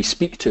on who we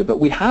speak to. But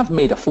we have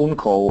made a phone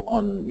call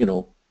on,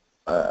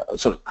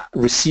 sort of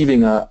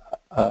receiving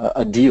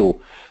a deal,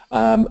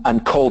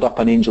 and called up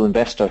an angel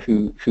investor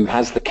who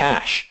has the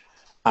cash,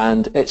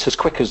 and it's as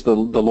quick as the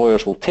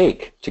lawyers will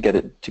take to get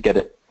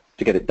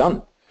it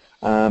done.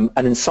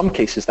 And in some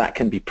cases that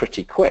can be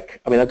pretty quick.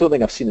 I don't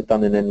think I've seen it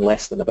done in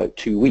less than about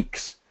 2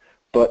 weeks,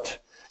 but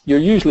you're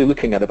usually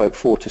looking at about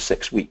 4 to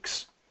 6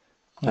 weeks.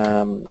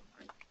 Okay.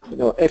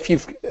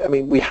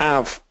 We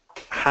have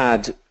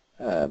had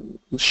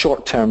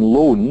short-term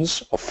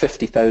loans of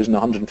 50,000,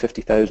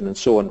 150,000, and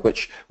so on,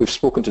 which we've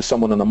spoken to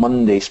someone on a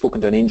Monday, spoken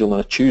to an angel on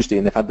a Tuesday,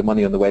 and they've had the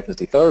money on the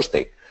Wednesday,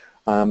 Thursday.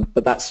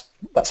 But that's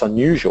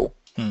unusual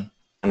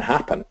and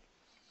happen.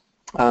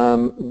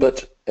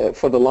 But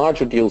for the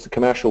larger deals, the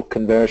commercial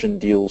conversion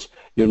deals,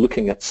 you're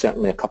looking at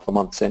certainly a couple of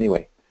months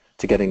anyway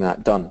to getting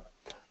that done.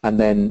 And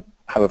then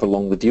however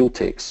long the deal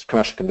takes.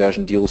 Commercial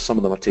conversion deals, some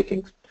of them are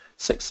taking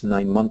 6 to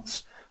 9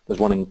 months. There's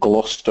one in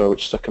Gloucester,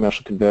 which is a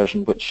commercial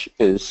conversion, which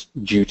is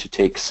due to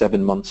take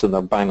 7 months, and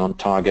they're bang on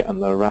target,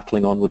 and they're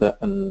rattling on with it,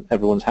 and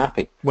everyone's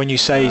happy. When you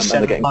say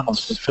 7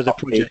 months for the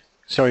project,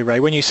 sorry, Ray,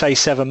 when you say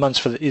 7 months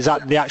for is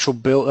that the actual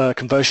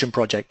conversion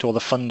project or the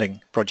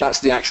funding project? That's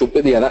the actual,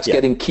 that's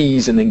getting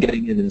keys and then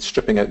getting in and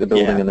stripping out the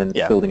building and then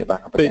building it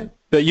back up again.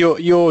 But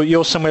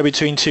you're somewhere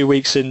between 2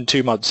 weeks and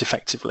 2 months,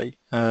 effectively,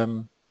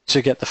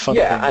 to get the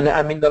funding. Yeah, and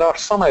I mean, there are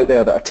some out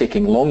there that are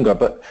taking longer,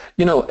 but,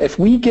 if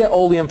we get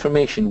all the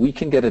information, we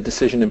can get a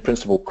decision in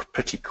principle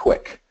pretty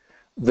quick.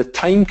 The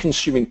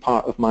time-consuming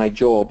part of my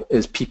job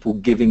is people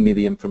giving me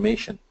the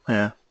information.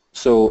 Yeah.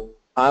 So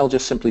I'll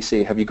just simply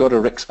say, have you got a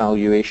RICS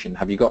valuation?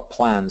 Have you got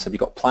plans? Have you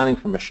got planning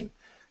permission?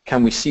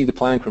 Can we see the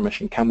planning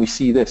permission? Can we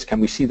see this? Can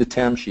we see the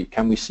term sheet?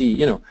 Can we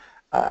see,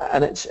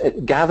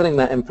 and gathering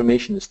that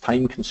information is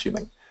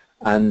time-consuming,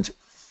 and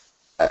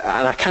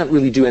I can't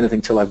really do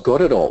anything till I've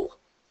got it all.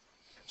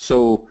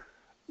 So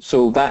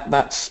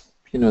that's,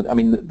 I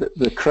mean,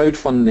 the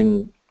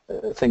crowdfunding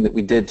thing that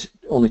we did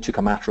only took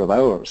a matter of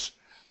hours,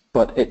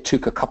 but it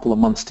took a couple of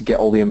months to get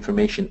all the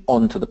information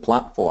onto the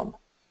platform.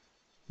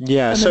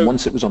 Yeah. And so then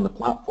once it was on the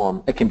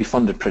platform, it can be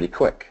funded pretty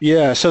quick.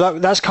 Yeah. So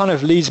that's kind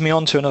of leads me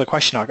on to another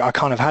question I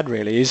kind of had,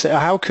 really, is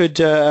how could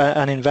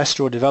an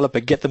investor or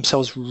developer get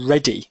themselves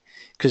ready?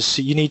 Because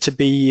you need to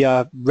be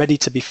ready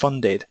to be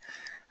funded.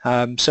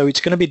 So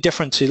it's going to be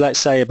different to, let's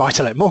say, a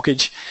buy-to-let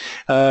mortgage,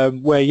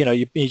 where you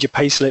need your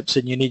pay slips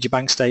and you need your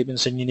bank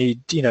statements and you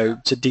need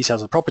to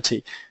details of the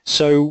property.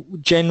 So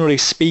generally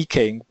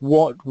speaking,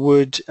 what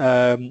would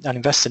an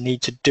investor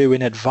need to do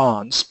in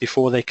advance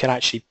before they can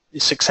actually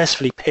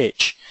successfully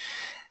pitch?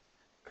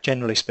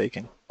 Generally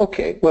speaking.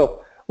 Okay.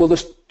 Well,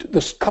 there's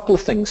a couple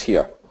of things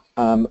here.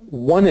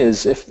 One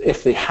is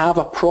if they have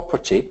a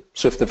property,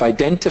 so if they've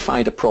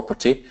identified a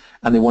property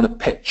and they want to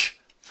pitch,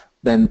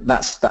 then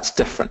that's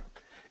different.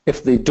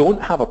 If they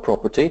don't have a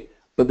property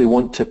but they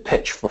want to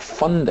pitch for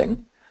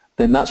funding,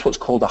 then that's what's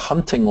called a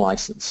hunting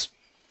license.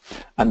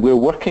 And we're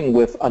working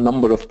with a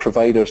number of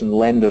providers and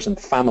lenders and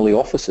family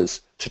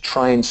offices to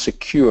try and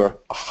secure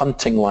a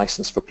hunting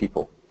license for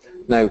people.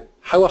 Now,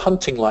 how a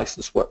hunting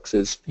license works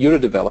is you're a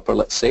developer,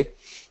 let's say,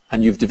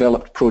 and you've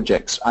developed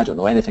projects, I don't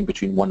know, anything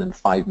between 1 and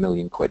 5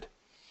 million quid.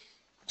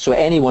 So at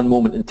any one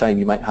moment in time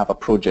you might have a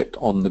project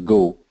on the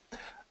go.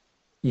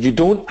 You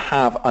don't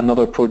have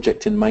another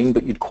project in mind,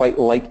 but you'd quite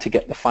like to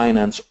get the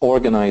finance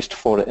organized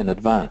for it in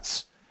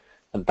advance.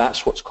 And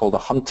that's what's called a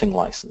hunting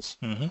license.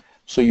 Mm-hmm.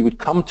 So you would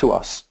come to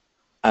us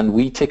and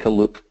we take a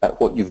look at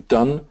what you've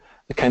done,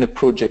 the kind of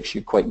projects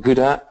you're quite good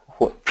at,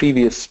 what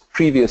previous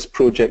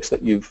projects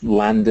that you've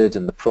landed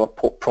and the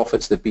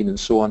profits they've been and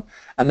so on,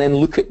 and then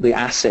look at the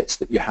assets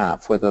that you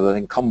have, whether they're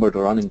encumbered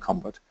or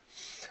unencumbered.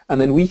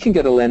 And then we can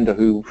get a lender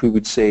who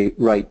would say,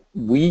 right,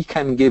 we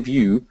can give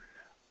you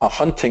a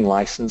hunting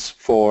license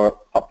for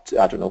up to,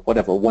 I don't know,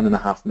 whatever,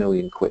 1.5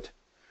 million quid.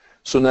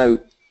 So now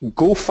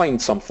go find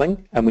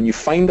something, and when you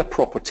find a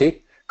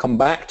property, come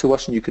back to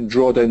us and you can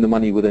draw down the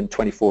money within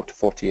 24 to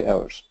 48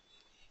 hours.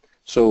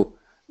 So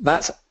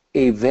that's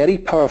a very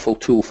powerful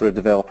tool for a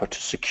developer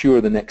to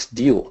secure the next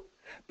deal,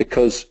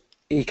 because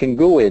he can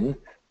go in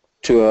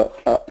to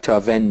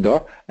a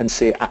vendor and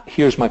say,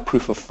 here's my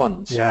proof of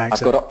funds. Yeah,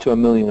 exactly. I've got up to 1.5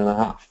 million.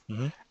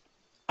 Mm-hmm.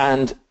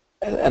 And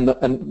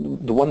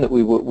the one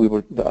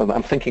that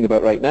I'm thinking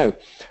about right now,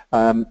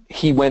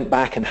 he went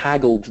back and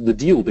haggled the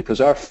deal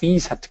because our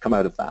fees had to come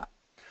out of that.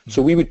 Mm-hmm.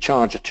 So we would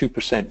charge a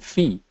 2%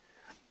 fee,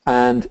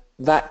 and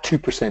that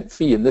 2%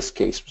 fee in this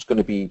case was going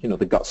to be,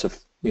 the guts of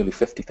nearly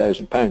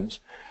 £50,000.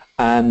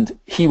 And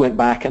he went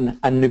back and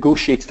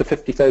negotiated a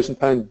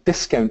 £50,000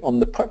 discount on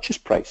the purchase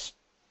price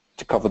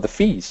to cover the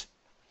fees.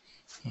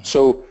 Mm-hmm.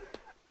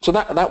 So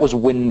that was a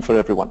win for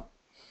everyone.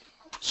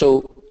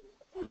 So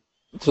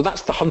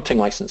that's the hunting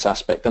license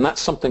aspect, and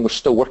that's something we're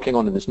still working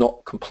on and is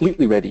not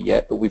completely ready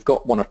yet, but we've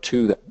got 1 or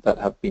 2 that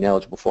have been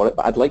eligible for it,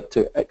 but I'd like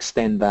to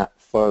extend that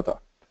further.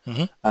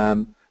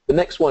 Mm-hmm. The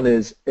next one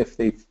is if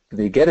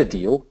they get a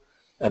deal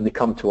and they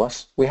come to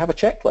us, we have a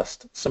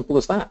checklist. Simple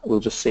as that. We'll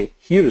just say,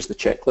 here is the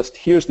checklist,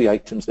 here's the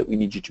items that we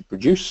need you to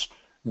produce,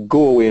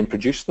 go away and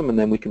produce them, and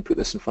then we can put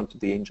this in front of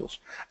the angels.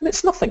 And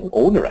it's nothing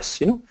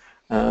onerous, it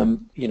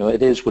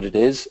is what it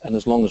is, and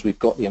as long as we've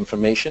got the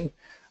information,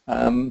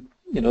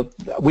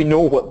 we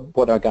know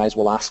what our guys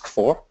will ask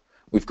for.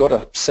 We've got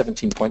a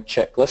 17-point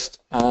checklist,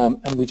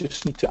 and we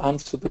just need to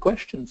answer the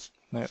questions.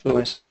 Yeah,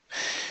 nice.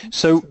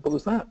 So simple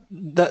as that.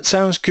 That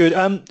sounds good.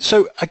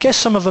 So I guess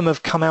some of them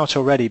have come out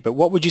already, but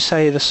what would you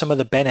say are some of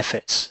the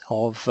benefits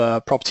of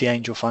property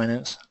angel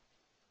finance?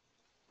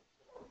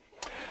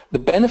 The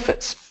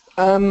benefits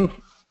of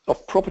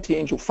property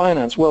angel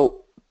finance,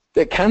 well,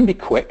 it can be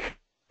quick.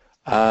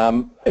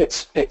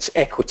 It's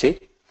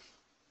equity.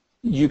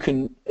 You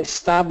can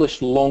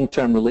establish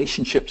long-term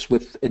relationships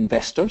with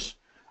investors.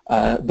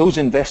 Those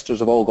investors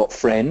have all got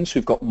friends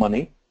who've got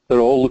money.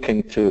 They're all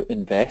looking to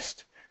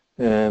invest.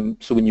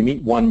 So when you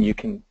meet one, you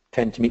can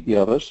tend to meet the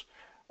others.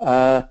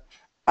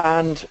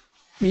 And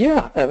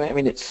yeah, I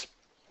mean,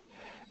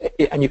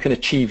 and you can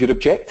achieve your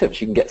objectives.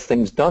 You can get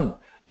things done.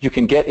 You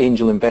can get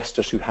angel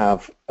investors who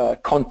have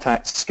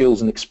contacts,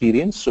 skills, and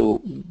experience.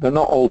 So they're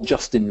not all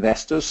just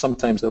investors.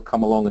 Sometimes they'll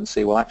come along and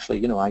say, well, actually,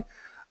 you know,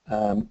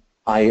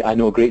 I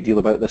know a great deal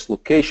about this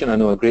location. I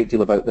know a great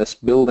deal about this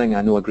building.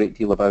 I know a great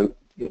deal about,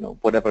 you know,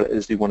 whatever it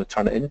is they want to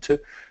turn it into.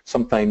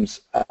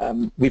 Sometimes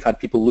we've had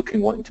people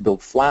wanting to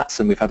build flats,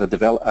 and we've had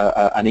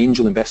an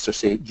angel investor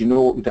say, do you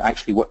know what would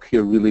actually work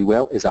here really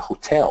well is a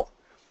hotel.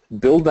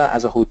 Build that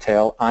as a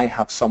hotel. I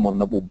have someone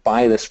that will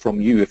buy this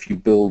from you if you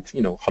build,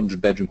 you know,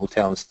 100-bedroom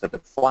hotel instead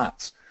of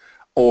flats,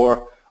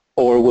 or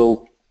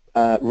will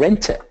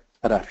rent it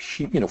at a,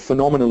 you know,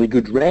 phenomenally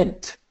good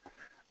rent,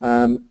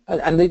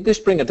 and they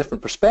just bring a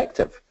different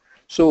perspective.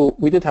 So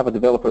we did have a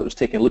developer that was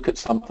taking a look at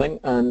something,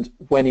 and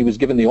when he was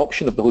given the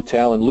option of the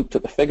hotel and looked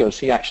at the figures,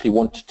 he actually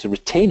wanted to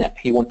retain it.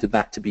 He wanted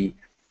that to be,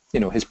 you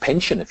know, his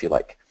pension, if you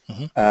like,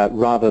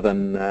 rather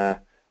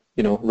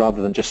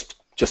than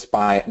just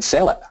buy it and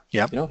sell it.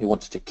 Yeah. You know, he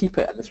wanted to keep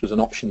it, and this was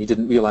an option he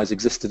didn't realize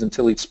existed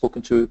until he'd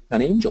spoken to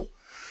an angel.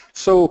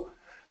 So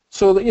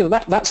you know,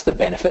 that's the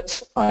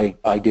benefits, I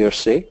dare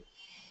say.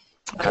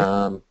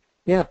 Okay.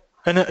 Yeah.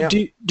 And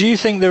do you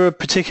think there are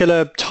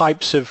particular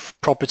types of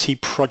property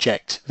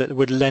project that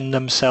would lend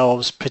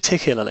themselves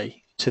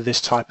particularly to this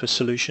type of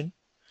solution?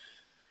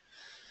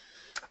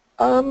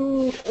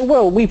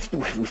 Well,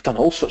 we've done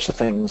all sorts of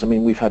things. I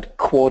mean, we've had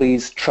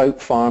quarries,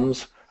 trout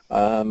farms.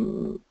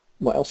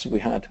 What else have we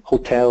had?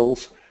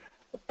 Hotels,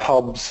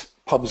 pubs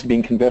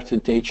being converted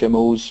into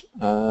HMOs,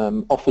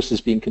 offices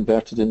being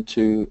converted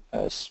into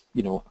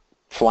you know,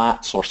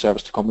 flats or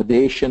serviced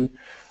accommodation.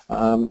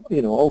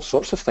 You know, all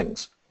sorts of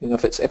things. You know,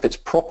 if it's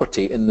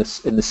property in the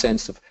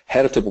sense of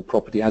heritable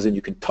property, as in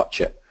you can touch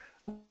it,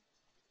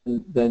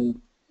 then,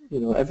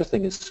 you know,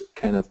 everything is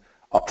kind of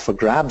up for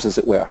grabs, as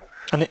it were.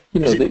 And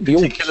you know, the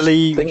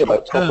old thing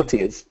about property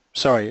is.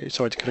 Sorry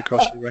to cut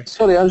across you, Ray.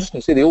 Sorry, I was just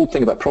going to say the old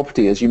thing about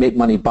property is you make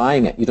money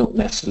buying it. You don't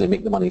necessarily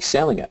make the money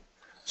selling it.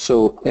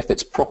 So if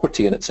it's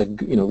property and it's a,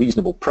 you know,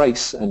 reasonable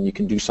price, and you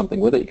can do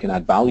something with it, you can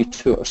add value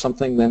to it or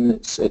something, then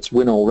it's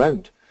win all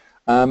round.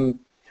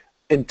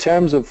 In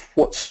terms of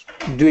what's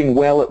doing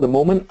well at the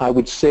moment, I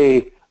would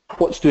say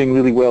what's doing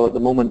really well at the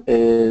moment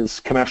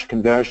is commercial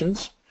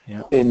conversions.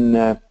 Yeah. In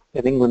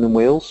England and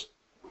Wales.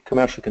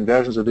 Commercial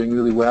conversions are doing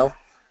really well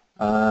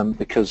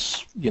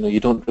because, you know, you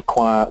don't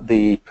require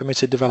the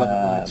permitted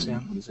development.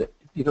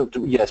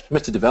 Yes,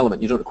 permitted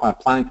development. You don't require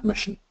planning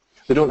permission.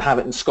 They don't have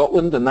it in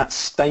Scotland, and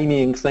that's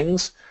stymieing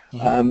things.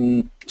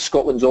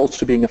 Scotland's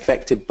also being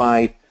affected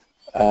by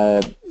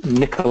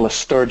Nicola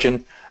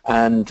Sturgeon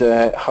and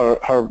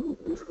her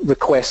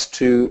request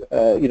to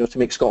you know, to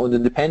make Scotland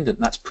independent.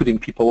 And that's putting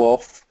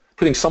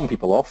some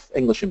people off,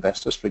 English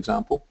investors, for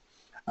example.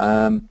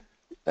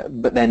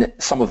 But then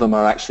some of them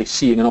are actually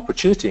seeing an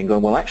opportunity and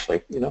going, well,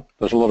 actually, you know,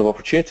 there's a lot of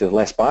opportunity. There's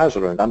less buyers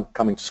around. I'm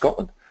coming to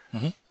Scotland.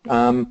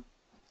 And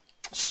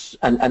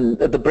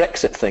the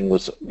Brexit thing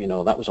was, you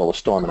know, that was all a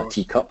storm in a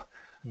teacup.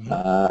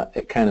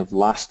 It kind of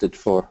lasted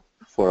for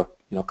you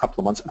know, a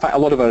couple of months. In fact, a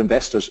lot of our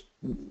investors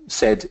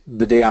said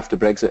the day after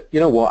Brexit, you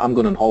know what, I'm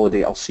going on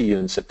holiday, I'll see you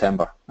in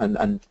September.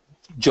 And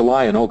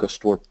July and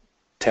August were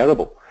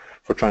terrible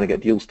for trying to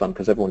get deals done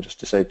because everyone just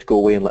decided to go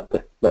away and let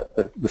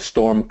the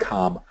storm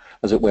calm,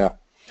 as it were.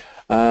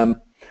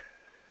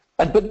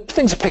 But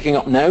things are picking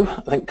up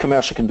now. I think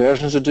commercial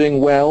conversions are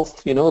doing well.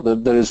 You know,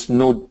 there is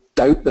no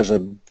doubt there's a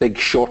big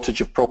shortage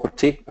of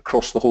property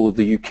across the whole of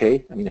the UK.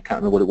 I mean, I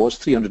can't remember what it was,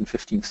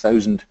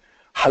 315,000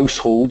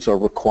 households are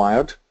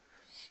required.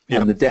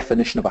 Yep. And the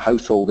definition of a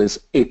household is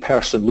a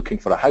person looking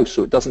for a house,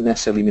 so it doesn't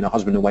necessarily mean a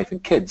husband and wife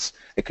and kids.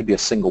 It could be a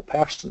single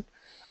person.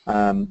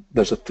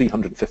 There's a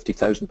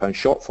 £350,000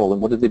 shortfall,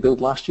 and what did they build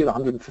last year?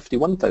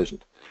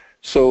 151,000.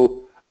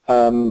 So,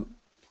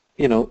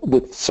 you know,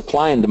 with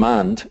supply and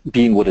demand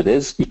being what it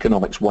is,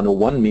 economics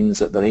 101 means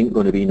that there ain't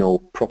going to be no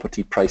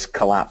property price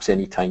collapse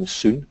anytime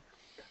soon.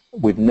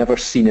 We've never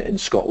seen it in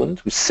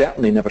Scotland. We've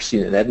certainly never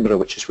seen it in Edinburgh,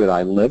 which is where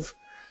I live.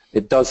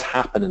 It does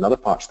happen in other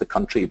parts of the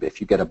country. If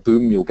you get a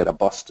boom, you'll get a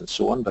bust and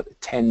so on, but it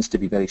tends to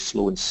be very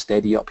slow and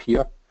steady up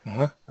here.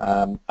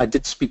 I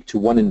did speak to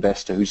one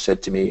investor who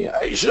said to me,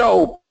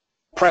 so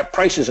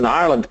prices in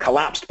Ireland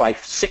collapsed by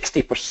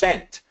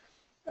 60%.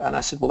 And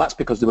I said, well, that's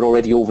because they were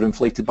already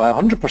overinflated by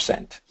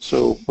 100%.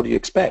 So what do you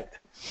expect?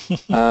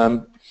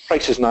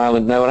 Prices in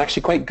Ireland now are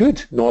actually quite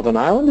good. Northern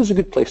Ireland is a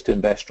good place to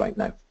invest right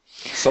now.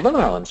 Southern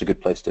Ireland is a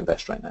good place to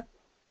invest right now.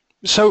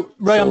 So,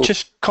 Ray, I'm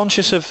just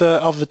conscious of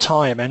the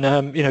time,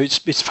 and you know,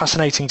 it's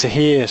fascinating to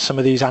hear some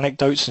of these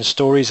anecdotes and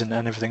stories and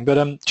everything.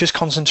 But just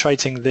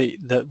concentrating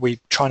that we're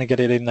trying to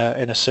get it in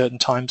a certain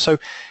time. So,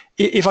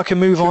 if I can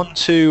move on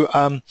to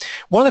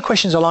one of the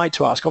questions I like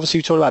to ask. Obviously,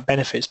 we talked about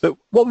benefits, but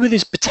what were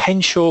these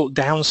potential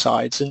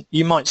downsides? And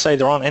you might say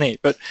there aren't any,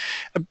 but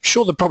I'm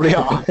sure there probably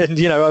are. And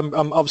you know,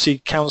 I'm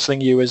obviously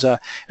counselling you as an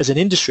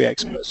industry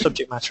expert,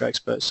 subject matter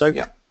expert. So.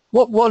 Yeah.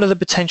 What are the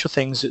potential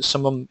things that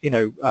someone, you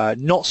know,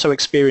 not so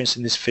experienced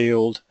in this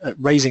field,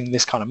 raising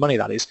this kind of money,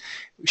 that is,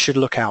 should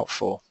look out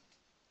for?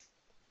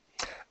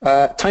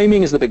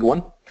 Timing is the big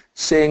one.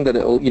 Saying that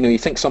it'll, you know, you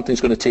think something's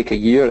going to take a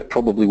year, it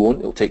probably won't.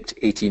 It'll take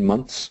 18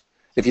 months.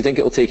 If you think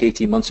it will take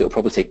 18 months, it will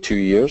probably take 2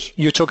 years.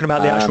 You're talking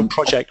about the actual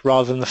project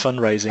rather than the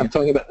fundraising. I'm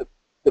talking about,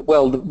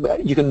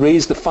 you can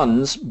raise the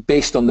funds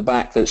based on the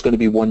back that it's going to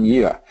be 1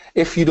 year.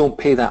 If you don't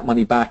pay that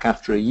money back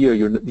after a year,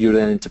 you're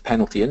then into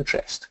penalty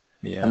interest.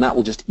 Yeah. And that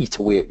will just eat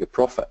away at your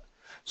profit.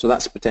 So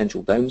that's a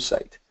potential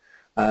downside.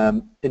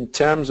 In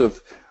terms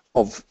of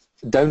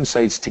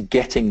downsides to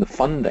getting the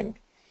funding,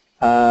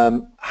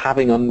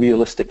 having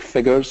unrealistic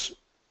figures,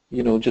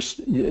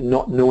 just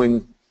not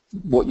knowing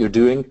what you're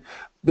doing.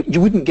 But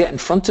you wouldn't get in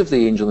front of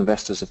the angel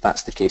investors if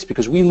that's the case,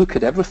 because we look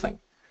at everything.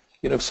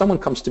 If someone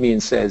comes to me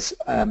and says,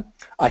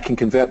 I can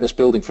convert this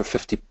building for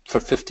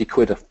 50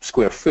 quid a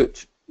square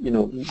foot, we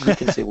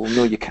can say, well,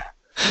 no, you can't.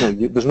 No,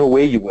 there's no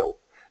way you will.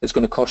 It's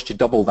going to cost you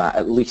double that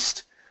at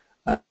least.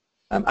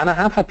 And I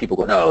have had people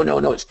go,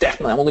 no, it's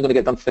definitely, I'm only going to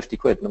get done 50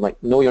 quid. And I'm like,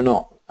 no, you're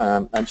not.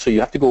 And so you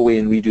have to go away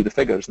and redo the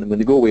figures. And then when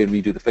they go away and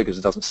redo the figures,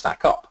 it doesn't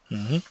stack up.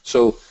 Mm-hmm.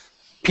 So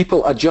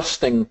people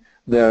adjusting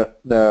their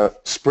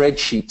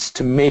spreadsheets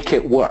to make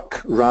it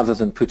work rather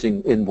than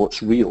putting in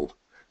what's real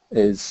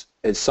is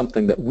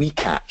something that we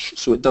catch,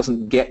 so it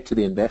doesn't get to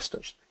the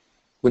investors.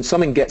 When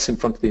something gets in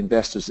front of the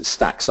investors, it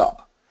stacks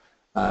up.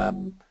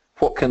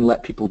 What can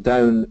let people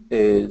down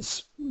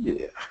is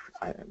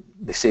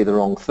they say the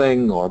wrong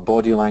thing, or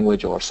body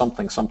language, or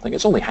something.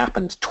 It's only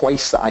happened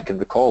twice that I can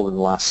recall in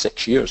the last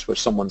 6 years where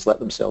someone's let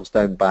themselves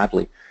down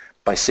badly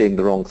by saying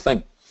the wrong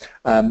thing.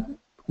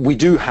 We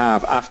do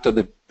have, after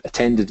they've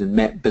attended and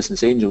met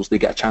business angels, they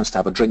get a chance to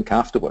have a drink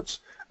afterwards,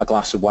 a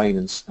glass of wine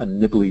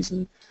and nibblies.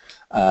 And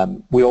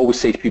we always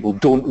say to people,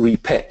 don't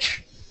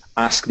re-pitch.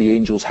 Ask the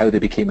angels how they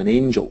became an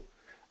angel.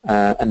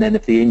 And then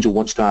if the angel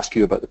wants to ask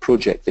you about the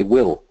project, they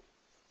will.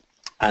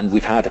 And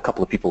we've had a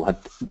couple of people had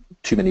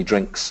too many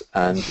drinks,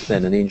 and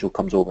then an angel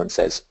comes over and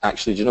says,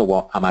 actually, do you know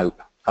what, I'm out.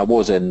 I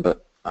was in,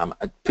 but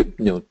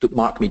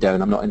mark me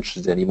down, I'm not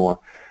interested anymore.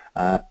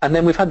 And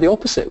then we've had the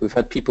opposite. We've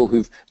had people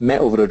who've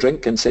met over a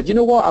drink and said, you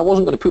know what, I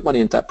wasn't going to put money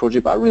into that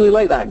project, but I really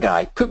like that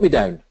guy. Put me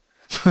down.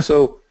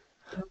 So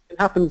it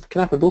can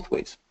happen both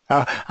ways.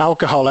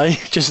 Alcohol, eh?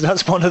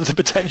 That's one of the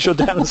potential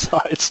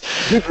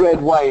downsides. Good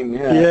red wine,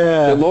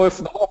 yeah. The law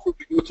firm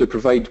we go to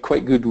provide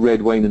quite good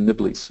red wine and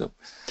nibblies. So.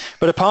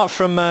 But apart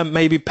from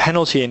maybe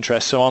penalty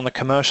interest, so on the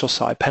commercial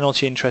side,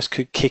 penalty interest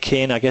could kick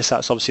in. I guess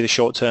that's obviously the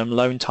short-term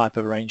loan type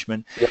of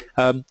arrangement.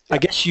 Yep. I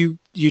guess you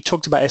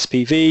talked about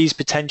SPVs,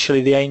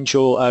 potentially the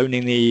angel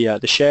owning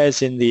the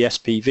shares in the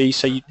SPV.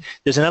 So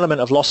there's an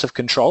element of loss of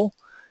control,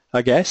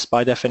 I guess,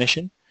 by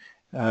definition.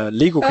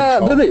 Legal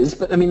control. There is,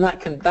 but I mean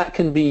that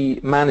can be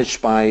managed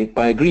by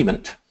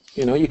agreement.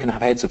 You can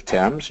have heads of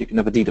terms, you can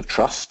have a deed of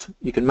trust,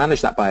 you can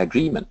manage that by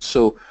agreement.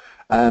 So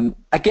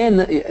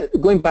again,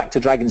 going back to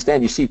Dragon's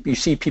Den, you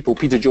see people.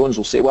 Peter Jones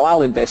will say, "Well,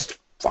 I'll invest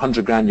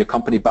 100 grand in your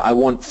company, but I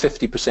want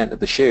 50% of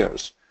the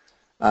shares."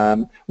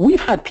 We've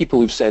had people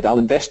who've said, "I'll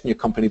invest in your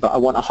company, but I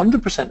want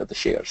 100% of the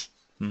shares."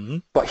 Mm-hmm.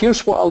 But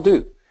here's what I'll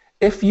do: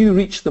 if you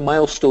reach the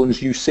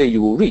milestones you say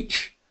you will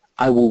reach,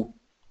 I will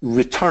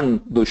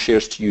return those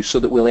shares to you so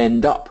that we'll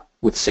end up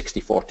with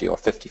 60-40 or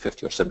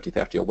 50-50 or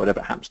 70-30 or whatever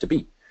it happens to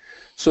be.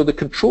 So the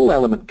control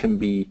element can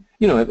be,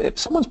 if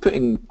someone's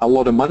putting a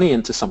lot of money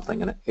into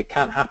something and it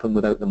can't happen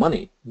without the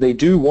money, they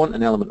do want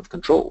an element of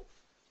control.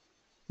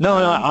 No,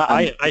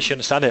 I actually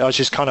understand it. I was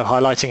just kind of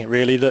highlighting it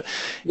really that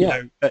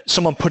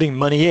someone putting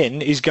money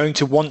in is going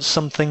to want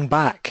something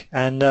back,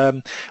 and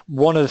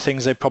one of the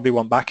things they probably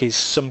want back is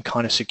some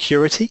kind of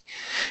security,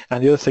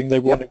 and the other thing they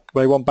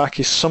want back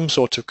is some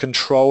sort of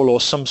control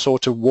or some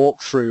sort of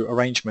walkthrough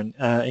arrangement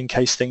in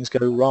case things go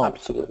wrong.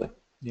 Absolutely.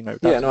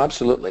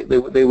 Absolutely.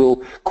 They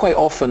will quite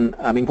often.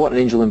 I mean, what an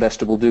angel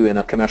investor will do in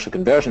a commercial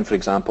conversion, for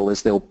example,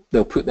 is they'll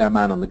put their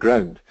man on the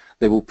ground.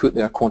 They will put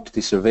their quantity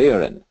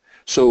surveyor in.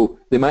 So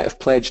they might have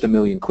pledged £1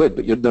 million, but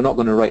they're not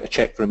going to write a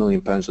cheque for £1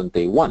 million on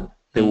day one.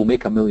 They will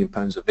make £1 million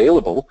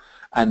available,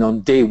 and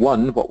on day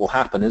one, what will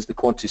happen is the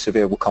quantity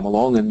surveyor will come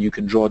along, and you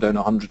can draw down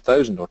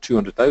 100,000 or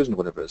 200,000,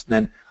 whatever it is.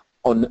 And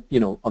then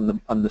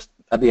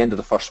at the end of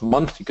the first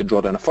month, you can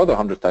draw down a further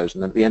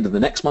 100,000, and at the end of the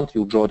next month,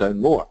 you'll draw down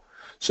more.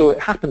 So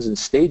it happens in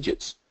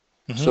stages.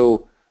 Mm-hmm.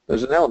 So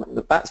there's an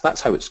element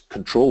that's how it's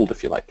controlled,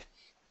 if you like.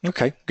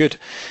 Okay, good.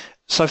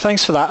 So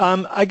thanks for that.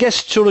 I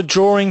guess sort of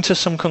drawing to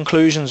some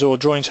conclusions or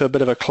drawing to a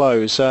bit of a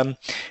close,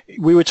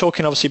 we were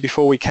talking obviously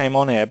before we came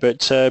on here,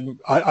 but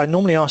I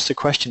normally ask the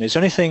question, is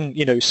there anything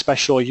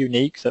special or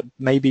unique that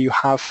maybe you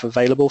have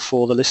available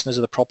for the listeners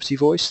of the Property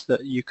Voice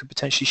that you could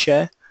potentially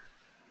share?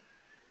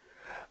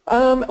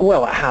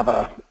 Well, I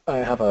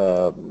have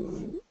a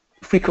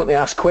frequently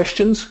asked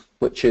questions,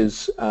 which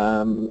is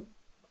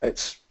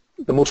it's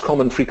the most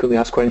common frequently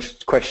asked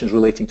questions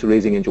relating to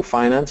raising angel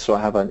finance. So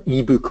I have an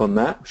ebook on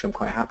that, which I'm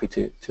quite happy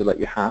to let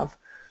you have.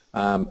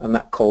 And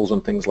that calls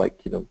on things like,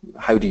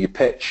 how do you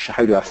pitch?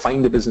 How do I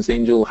find a business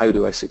angel? How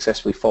do I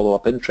successfully follow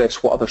up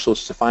interest? What other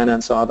sources of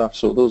finance are there?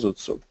 So those are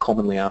sort of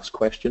commonly asked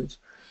questions.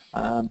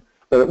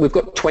 But we've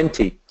got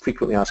 20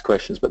 frequently asked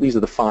questions, but these are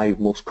the 5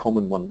 most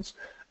common ones,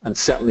 and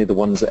certainly the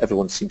ones that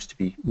everyone seems to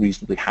be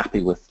reasonably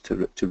happy with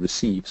to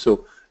receive.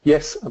 So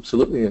yes,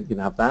 absolutely, you can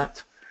have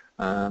that.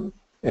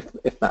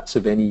 if that's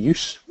of any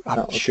use.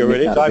 I'm sure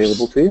it is.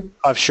 Available to you.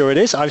 I'm sure it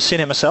is. I've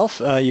seen it myself.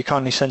 You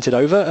kindly sent it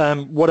over.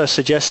 What I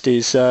suggest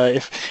is,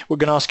 if we're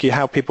going to ask you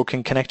how people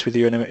can connect with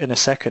you in a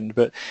second,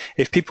 but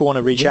if people want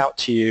to reach out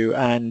to you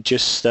and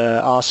just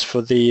ask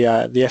for the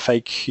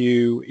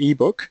FAQ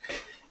ebook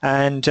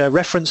and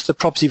reference the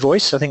Property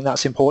Voice, I think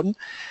that's important.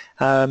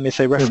 If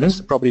they reference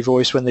the Property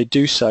Voice when they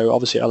do so,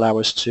 obviously allow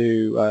us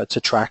to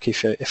track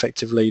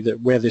effectively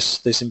where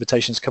this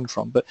invitation's come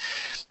from. But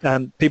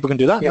people can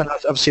do that. Yeah. And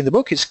I've seen the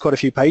book. It's quite a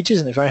few pages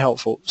and it's very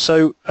helpful.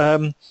 So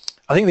I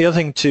think the other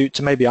thing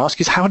to maybe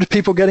ask is, how do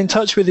people get in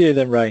touch with you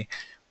then, Ray?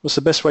 What's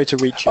the best way to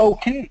reach you?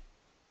 Okay.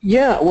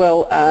 Yeah,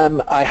 well,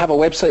 I have a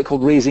website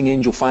called Raising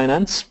Angel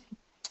Finance,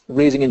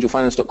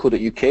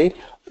 raisingangelfinance.co.uk,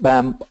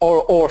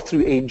 or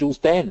through Angel's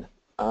Den,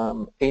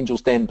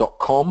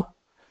 angelsden.com.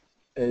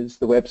 is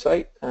the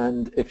website,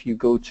 and if you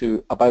go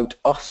to About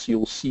Us,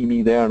 you'll see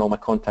me there, and all my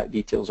contact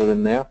details are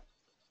in there.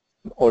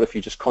 Or if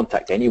you just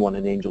contact anyone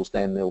in Angel's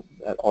Den,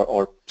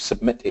 or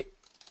submit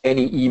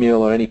any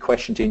email or any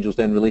question to Angel's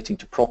Den relating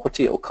to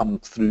property, it'll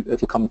come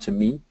to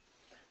me.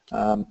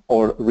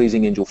 Or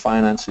Raising Angel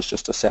Finance is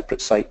just a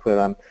separate site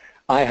where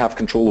I have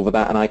control over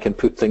that, and I can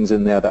put things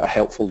in there that are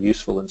helpful,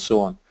 useful, and so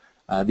on.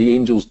 The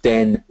Angel's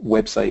Den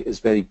website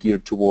is very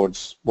geared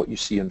towards what you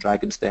see on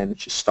Dragon's Den,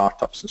 which is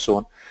startups and so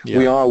on. Yeah.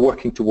 We are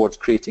working towards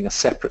creating a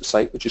separate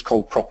site, which is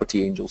called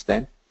Property Angel's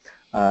Den,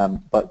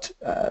 but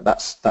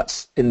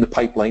that's in the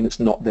pipeline. It's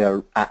not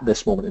there at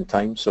this moment in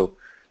time. So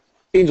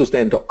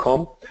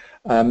angelsden.com.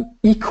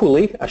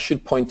 Equally, I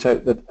should point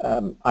out that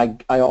I,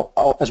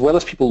 as well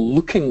as people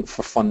looking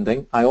for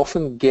funding, I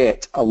often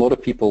get a lot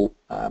of people.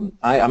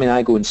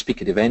 I go and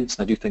speak at events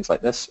and I do things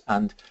like this,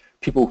 and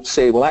people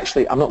say, well,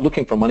 actually, I'm not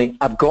looking for money.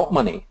 I've got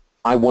money.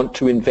 I want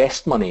to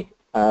invest money.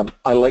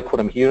 I like what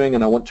I'm hearing,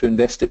 and I want to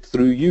invest it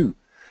through you.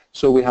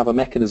 So we have a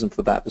mechanism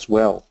for that as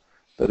well.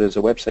 There is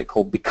a website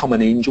called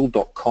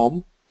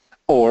becomeanangel.com,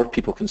 or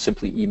people can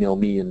simply email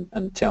me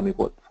and tell me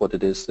what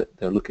it is that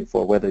they're looking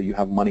for, whether you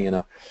have money in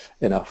a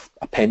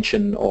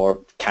pension or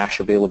cash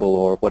available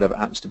or whatever it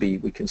happens to be.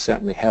 We can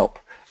certainly help,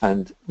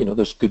 and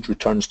there's good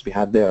returns to be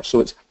had there.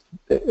 So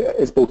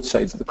it's both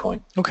sides of the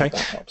coin. Okay.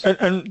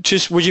 And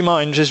just, would you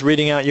mind just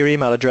reading out your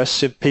email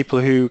address to people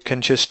who can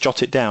just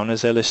jot it down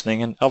as they're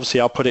listening? And obviously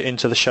I'll put it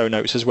into the show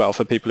notes as well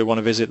for people who want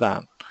to visit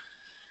that.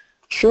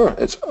 Sure.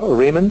 It's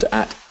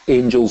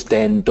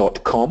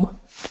Raymond@angelsden.com.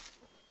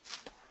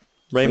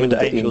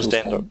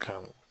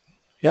 Raymond@angelsden.com.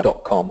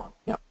 Yep. .com.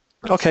 Yeah.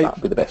 Okay. That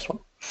would be the best one.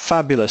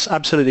 Fabulous,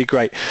 absolutely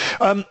great.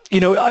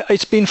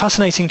 It's been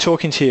fascinating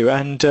talking to you,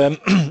 and I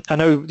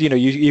know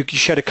you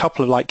shared a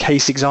couple of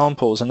case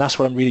examples, and that's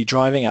what I'm really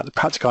driving at, the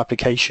practical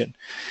application.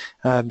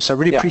 So I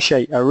really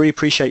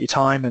appreciate your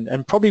time,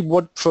 and probably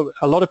what for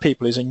a lot of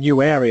people is a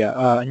new area,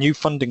 a new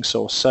funding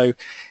source. So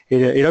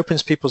it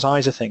opens people's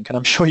eyes, I think, and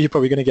I'm sure you're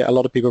probably going to get a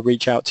lot of people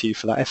reach out to you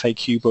for that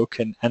FAQ book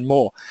and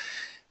more.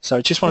 So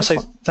I just want to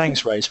say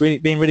thanks, Ray. It's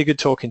been really good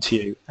talking to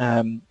you.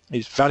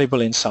 It's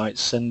valuable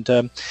insights, and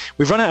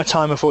we've run out of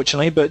time,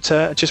 unfortunately, but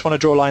I just want to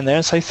draw a line there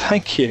and say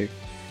thank you.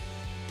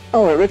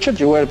 All right,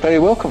 Richard, you were very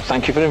welcome.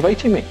 Thank you for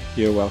inviting me.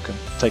 You're welcome.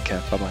 Take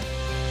care. Bye-bye.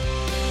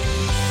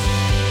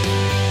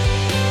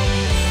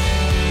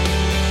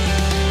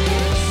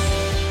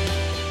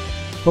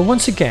 Well,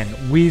 once again,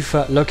 we've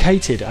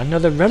located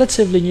another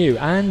relatively new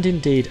and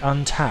indeed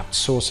untapped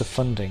source of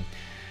funding,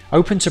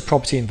 open to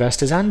property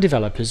investors and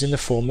developers in the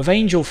form of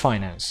angel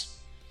finance.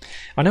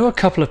 I know a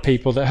couple of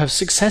people that have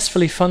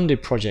successfully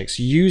funded projects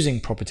using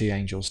Property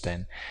Angel's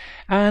Den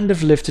and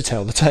have lived to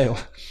tell the tale.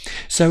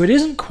 So it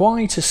isn't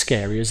quite as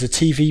scary as the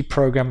TV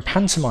program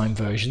pantomime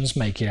versions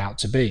make it out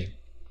to be.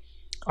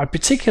 I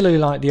particularly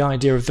like the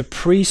idea of the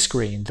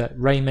pre-screen that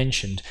Ray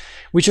mentioned,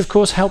 which of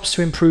course helps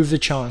to improve the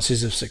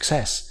chances of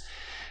success.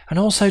 And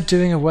also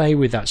doing away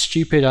with that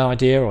stupid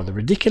idea or the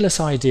ridiculous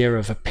idea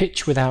of a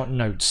pitch without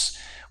notes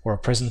or a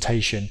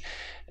presentation,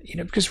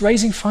 because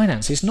raising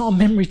finance is not a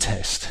memory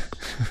test.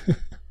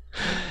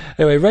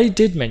 Anyway, Ray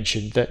did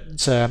mention that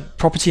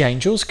property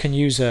angels can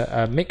use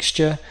a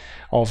mixture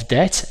of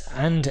debt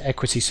and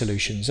equity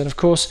solutions, and of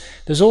course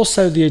there's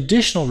also the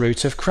additional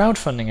route of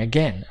crowdfunding,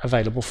 again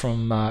available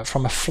from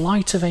a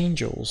flight of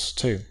angels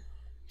too.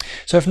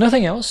 So if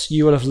nothing else,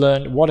 you will have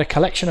learned what a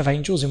collection of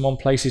angels in one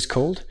place is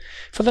called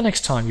for the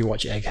next time you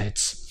watch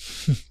Eggheads.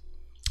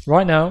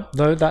 Right now,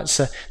 though, that's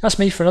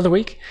me for another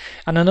week,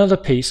 and another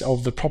piece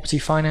of the property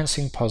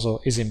financing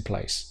puzzle is in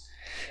place.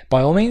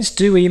 By all means,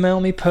 do email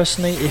me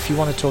personally if you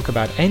want to talk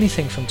about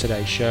anything from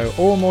today's show,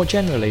 or more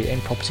generally in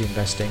property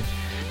investing,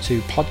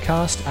 to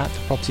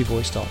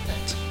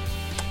podcast@thepropertyvoice.net.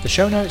 The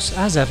show notes,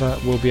 as ever,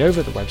 will be over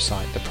at the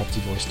website,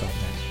 thepropertyvoice.net.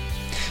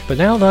 But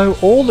now, though,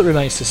 all that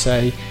remains to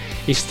say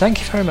is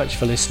thank you very much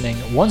for listening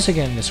once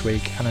again this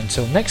week, and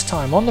until next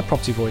time on the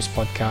Property Voice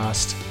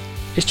podcast,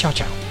 it's ciao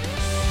ciao.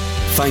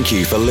 Thank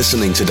you for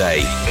listening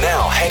today.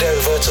 Now head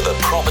over to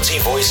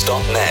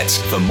thepropertyvoice.net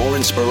for more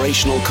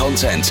inspirational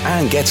content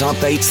and get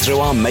updates through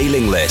our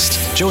mailing list.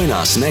 Join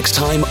us next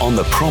time on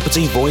the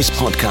Property Voice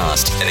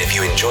podcast. And if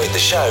you enjoyed the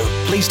show,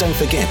 please don't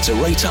forget to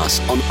rate us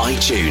on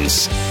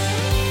iTunes.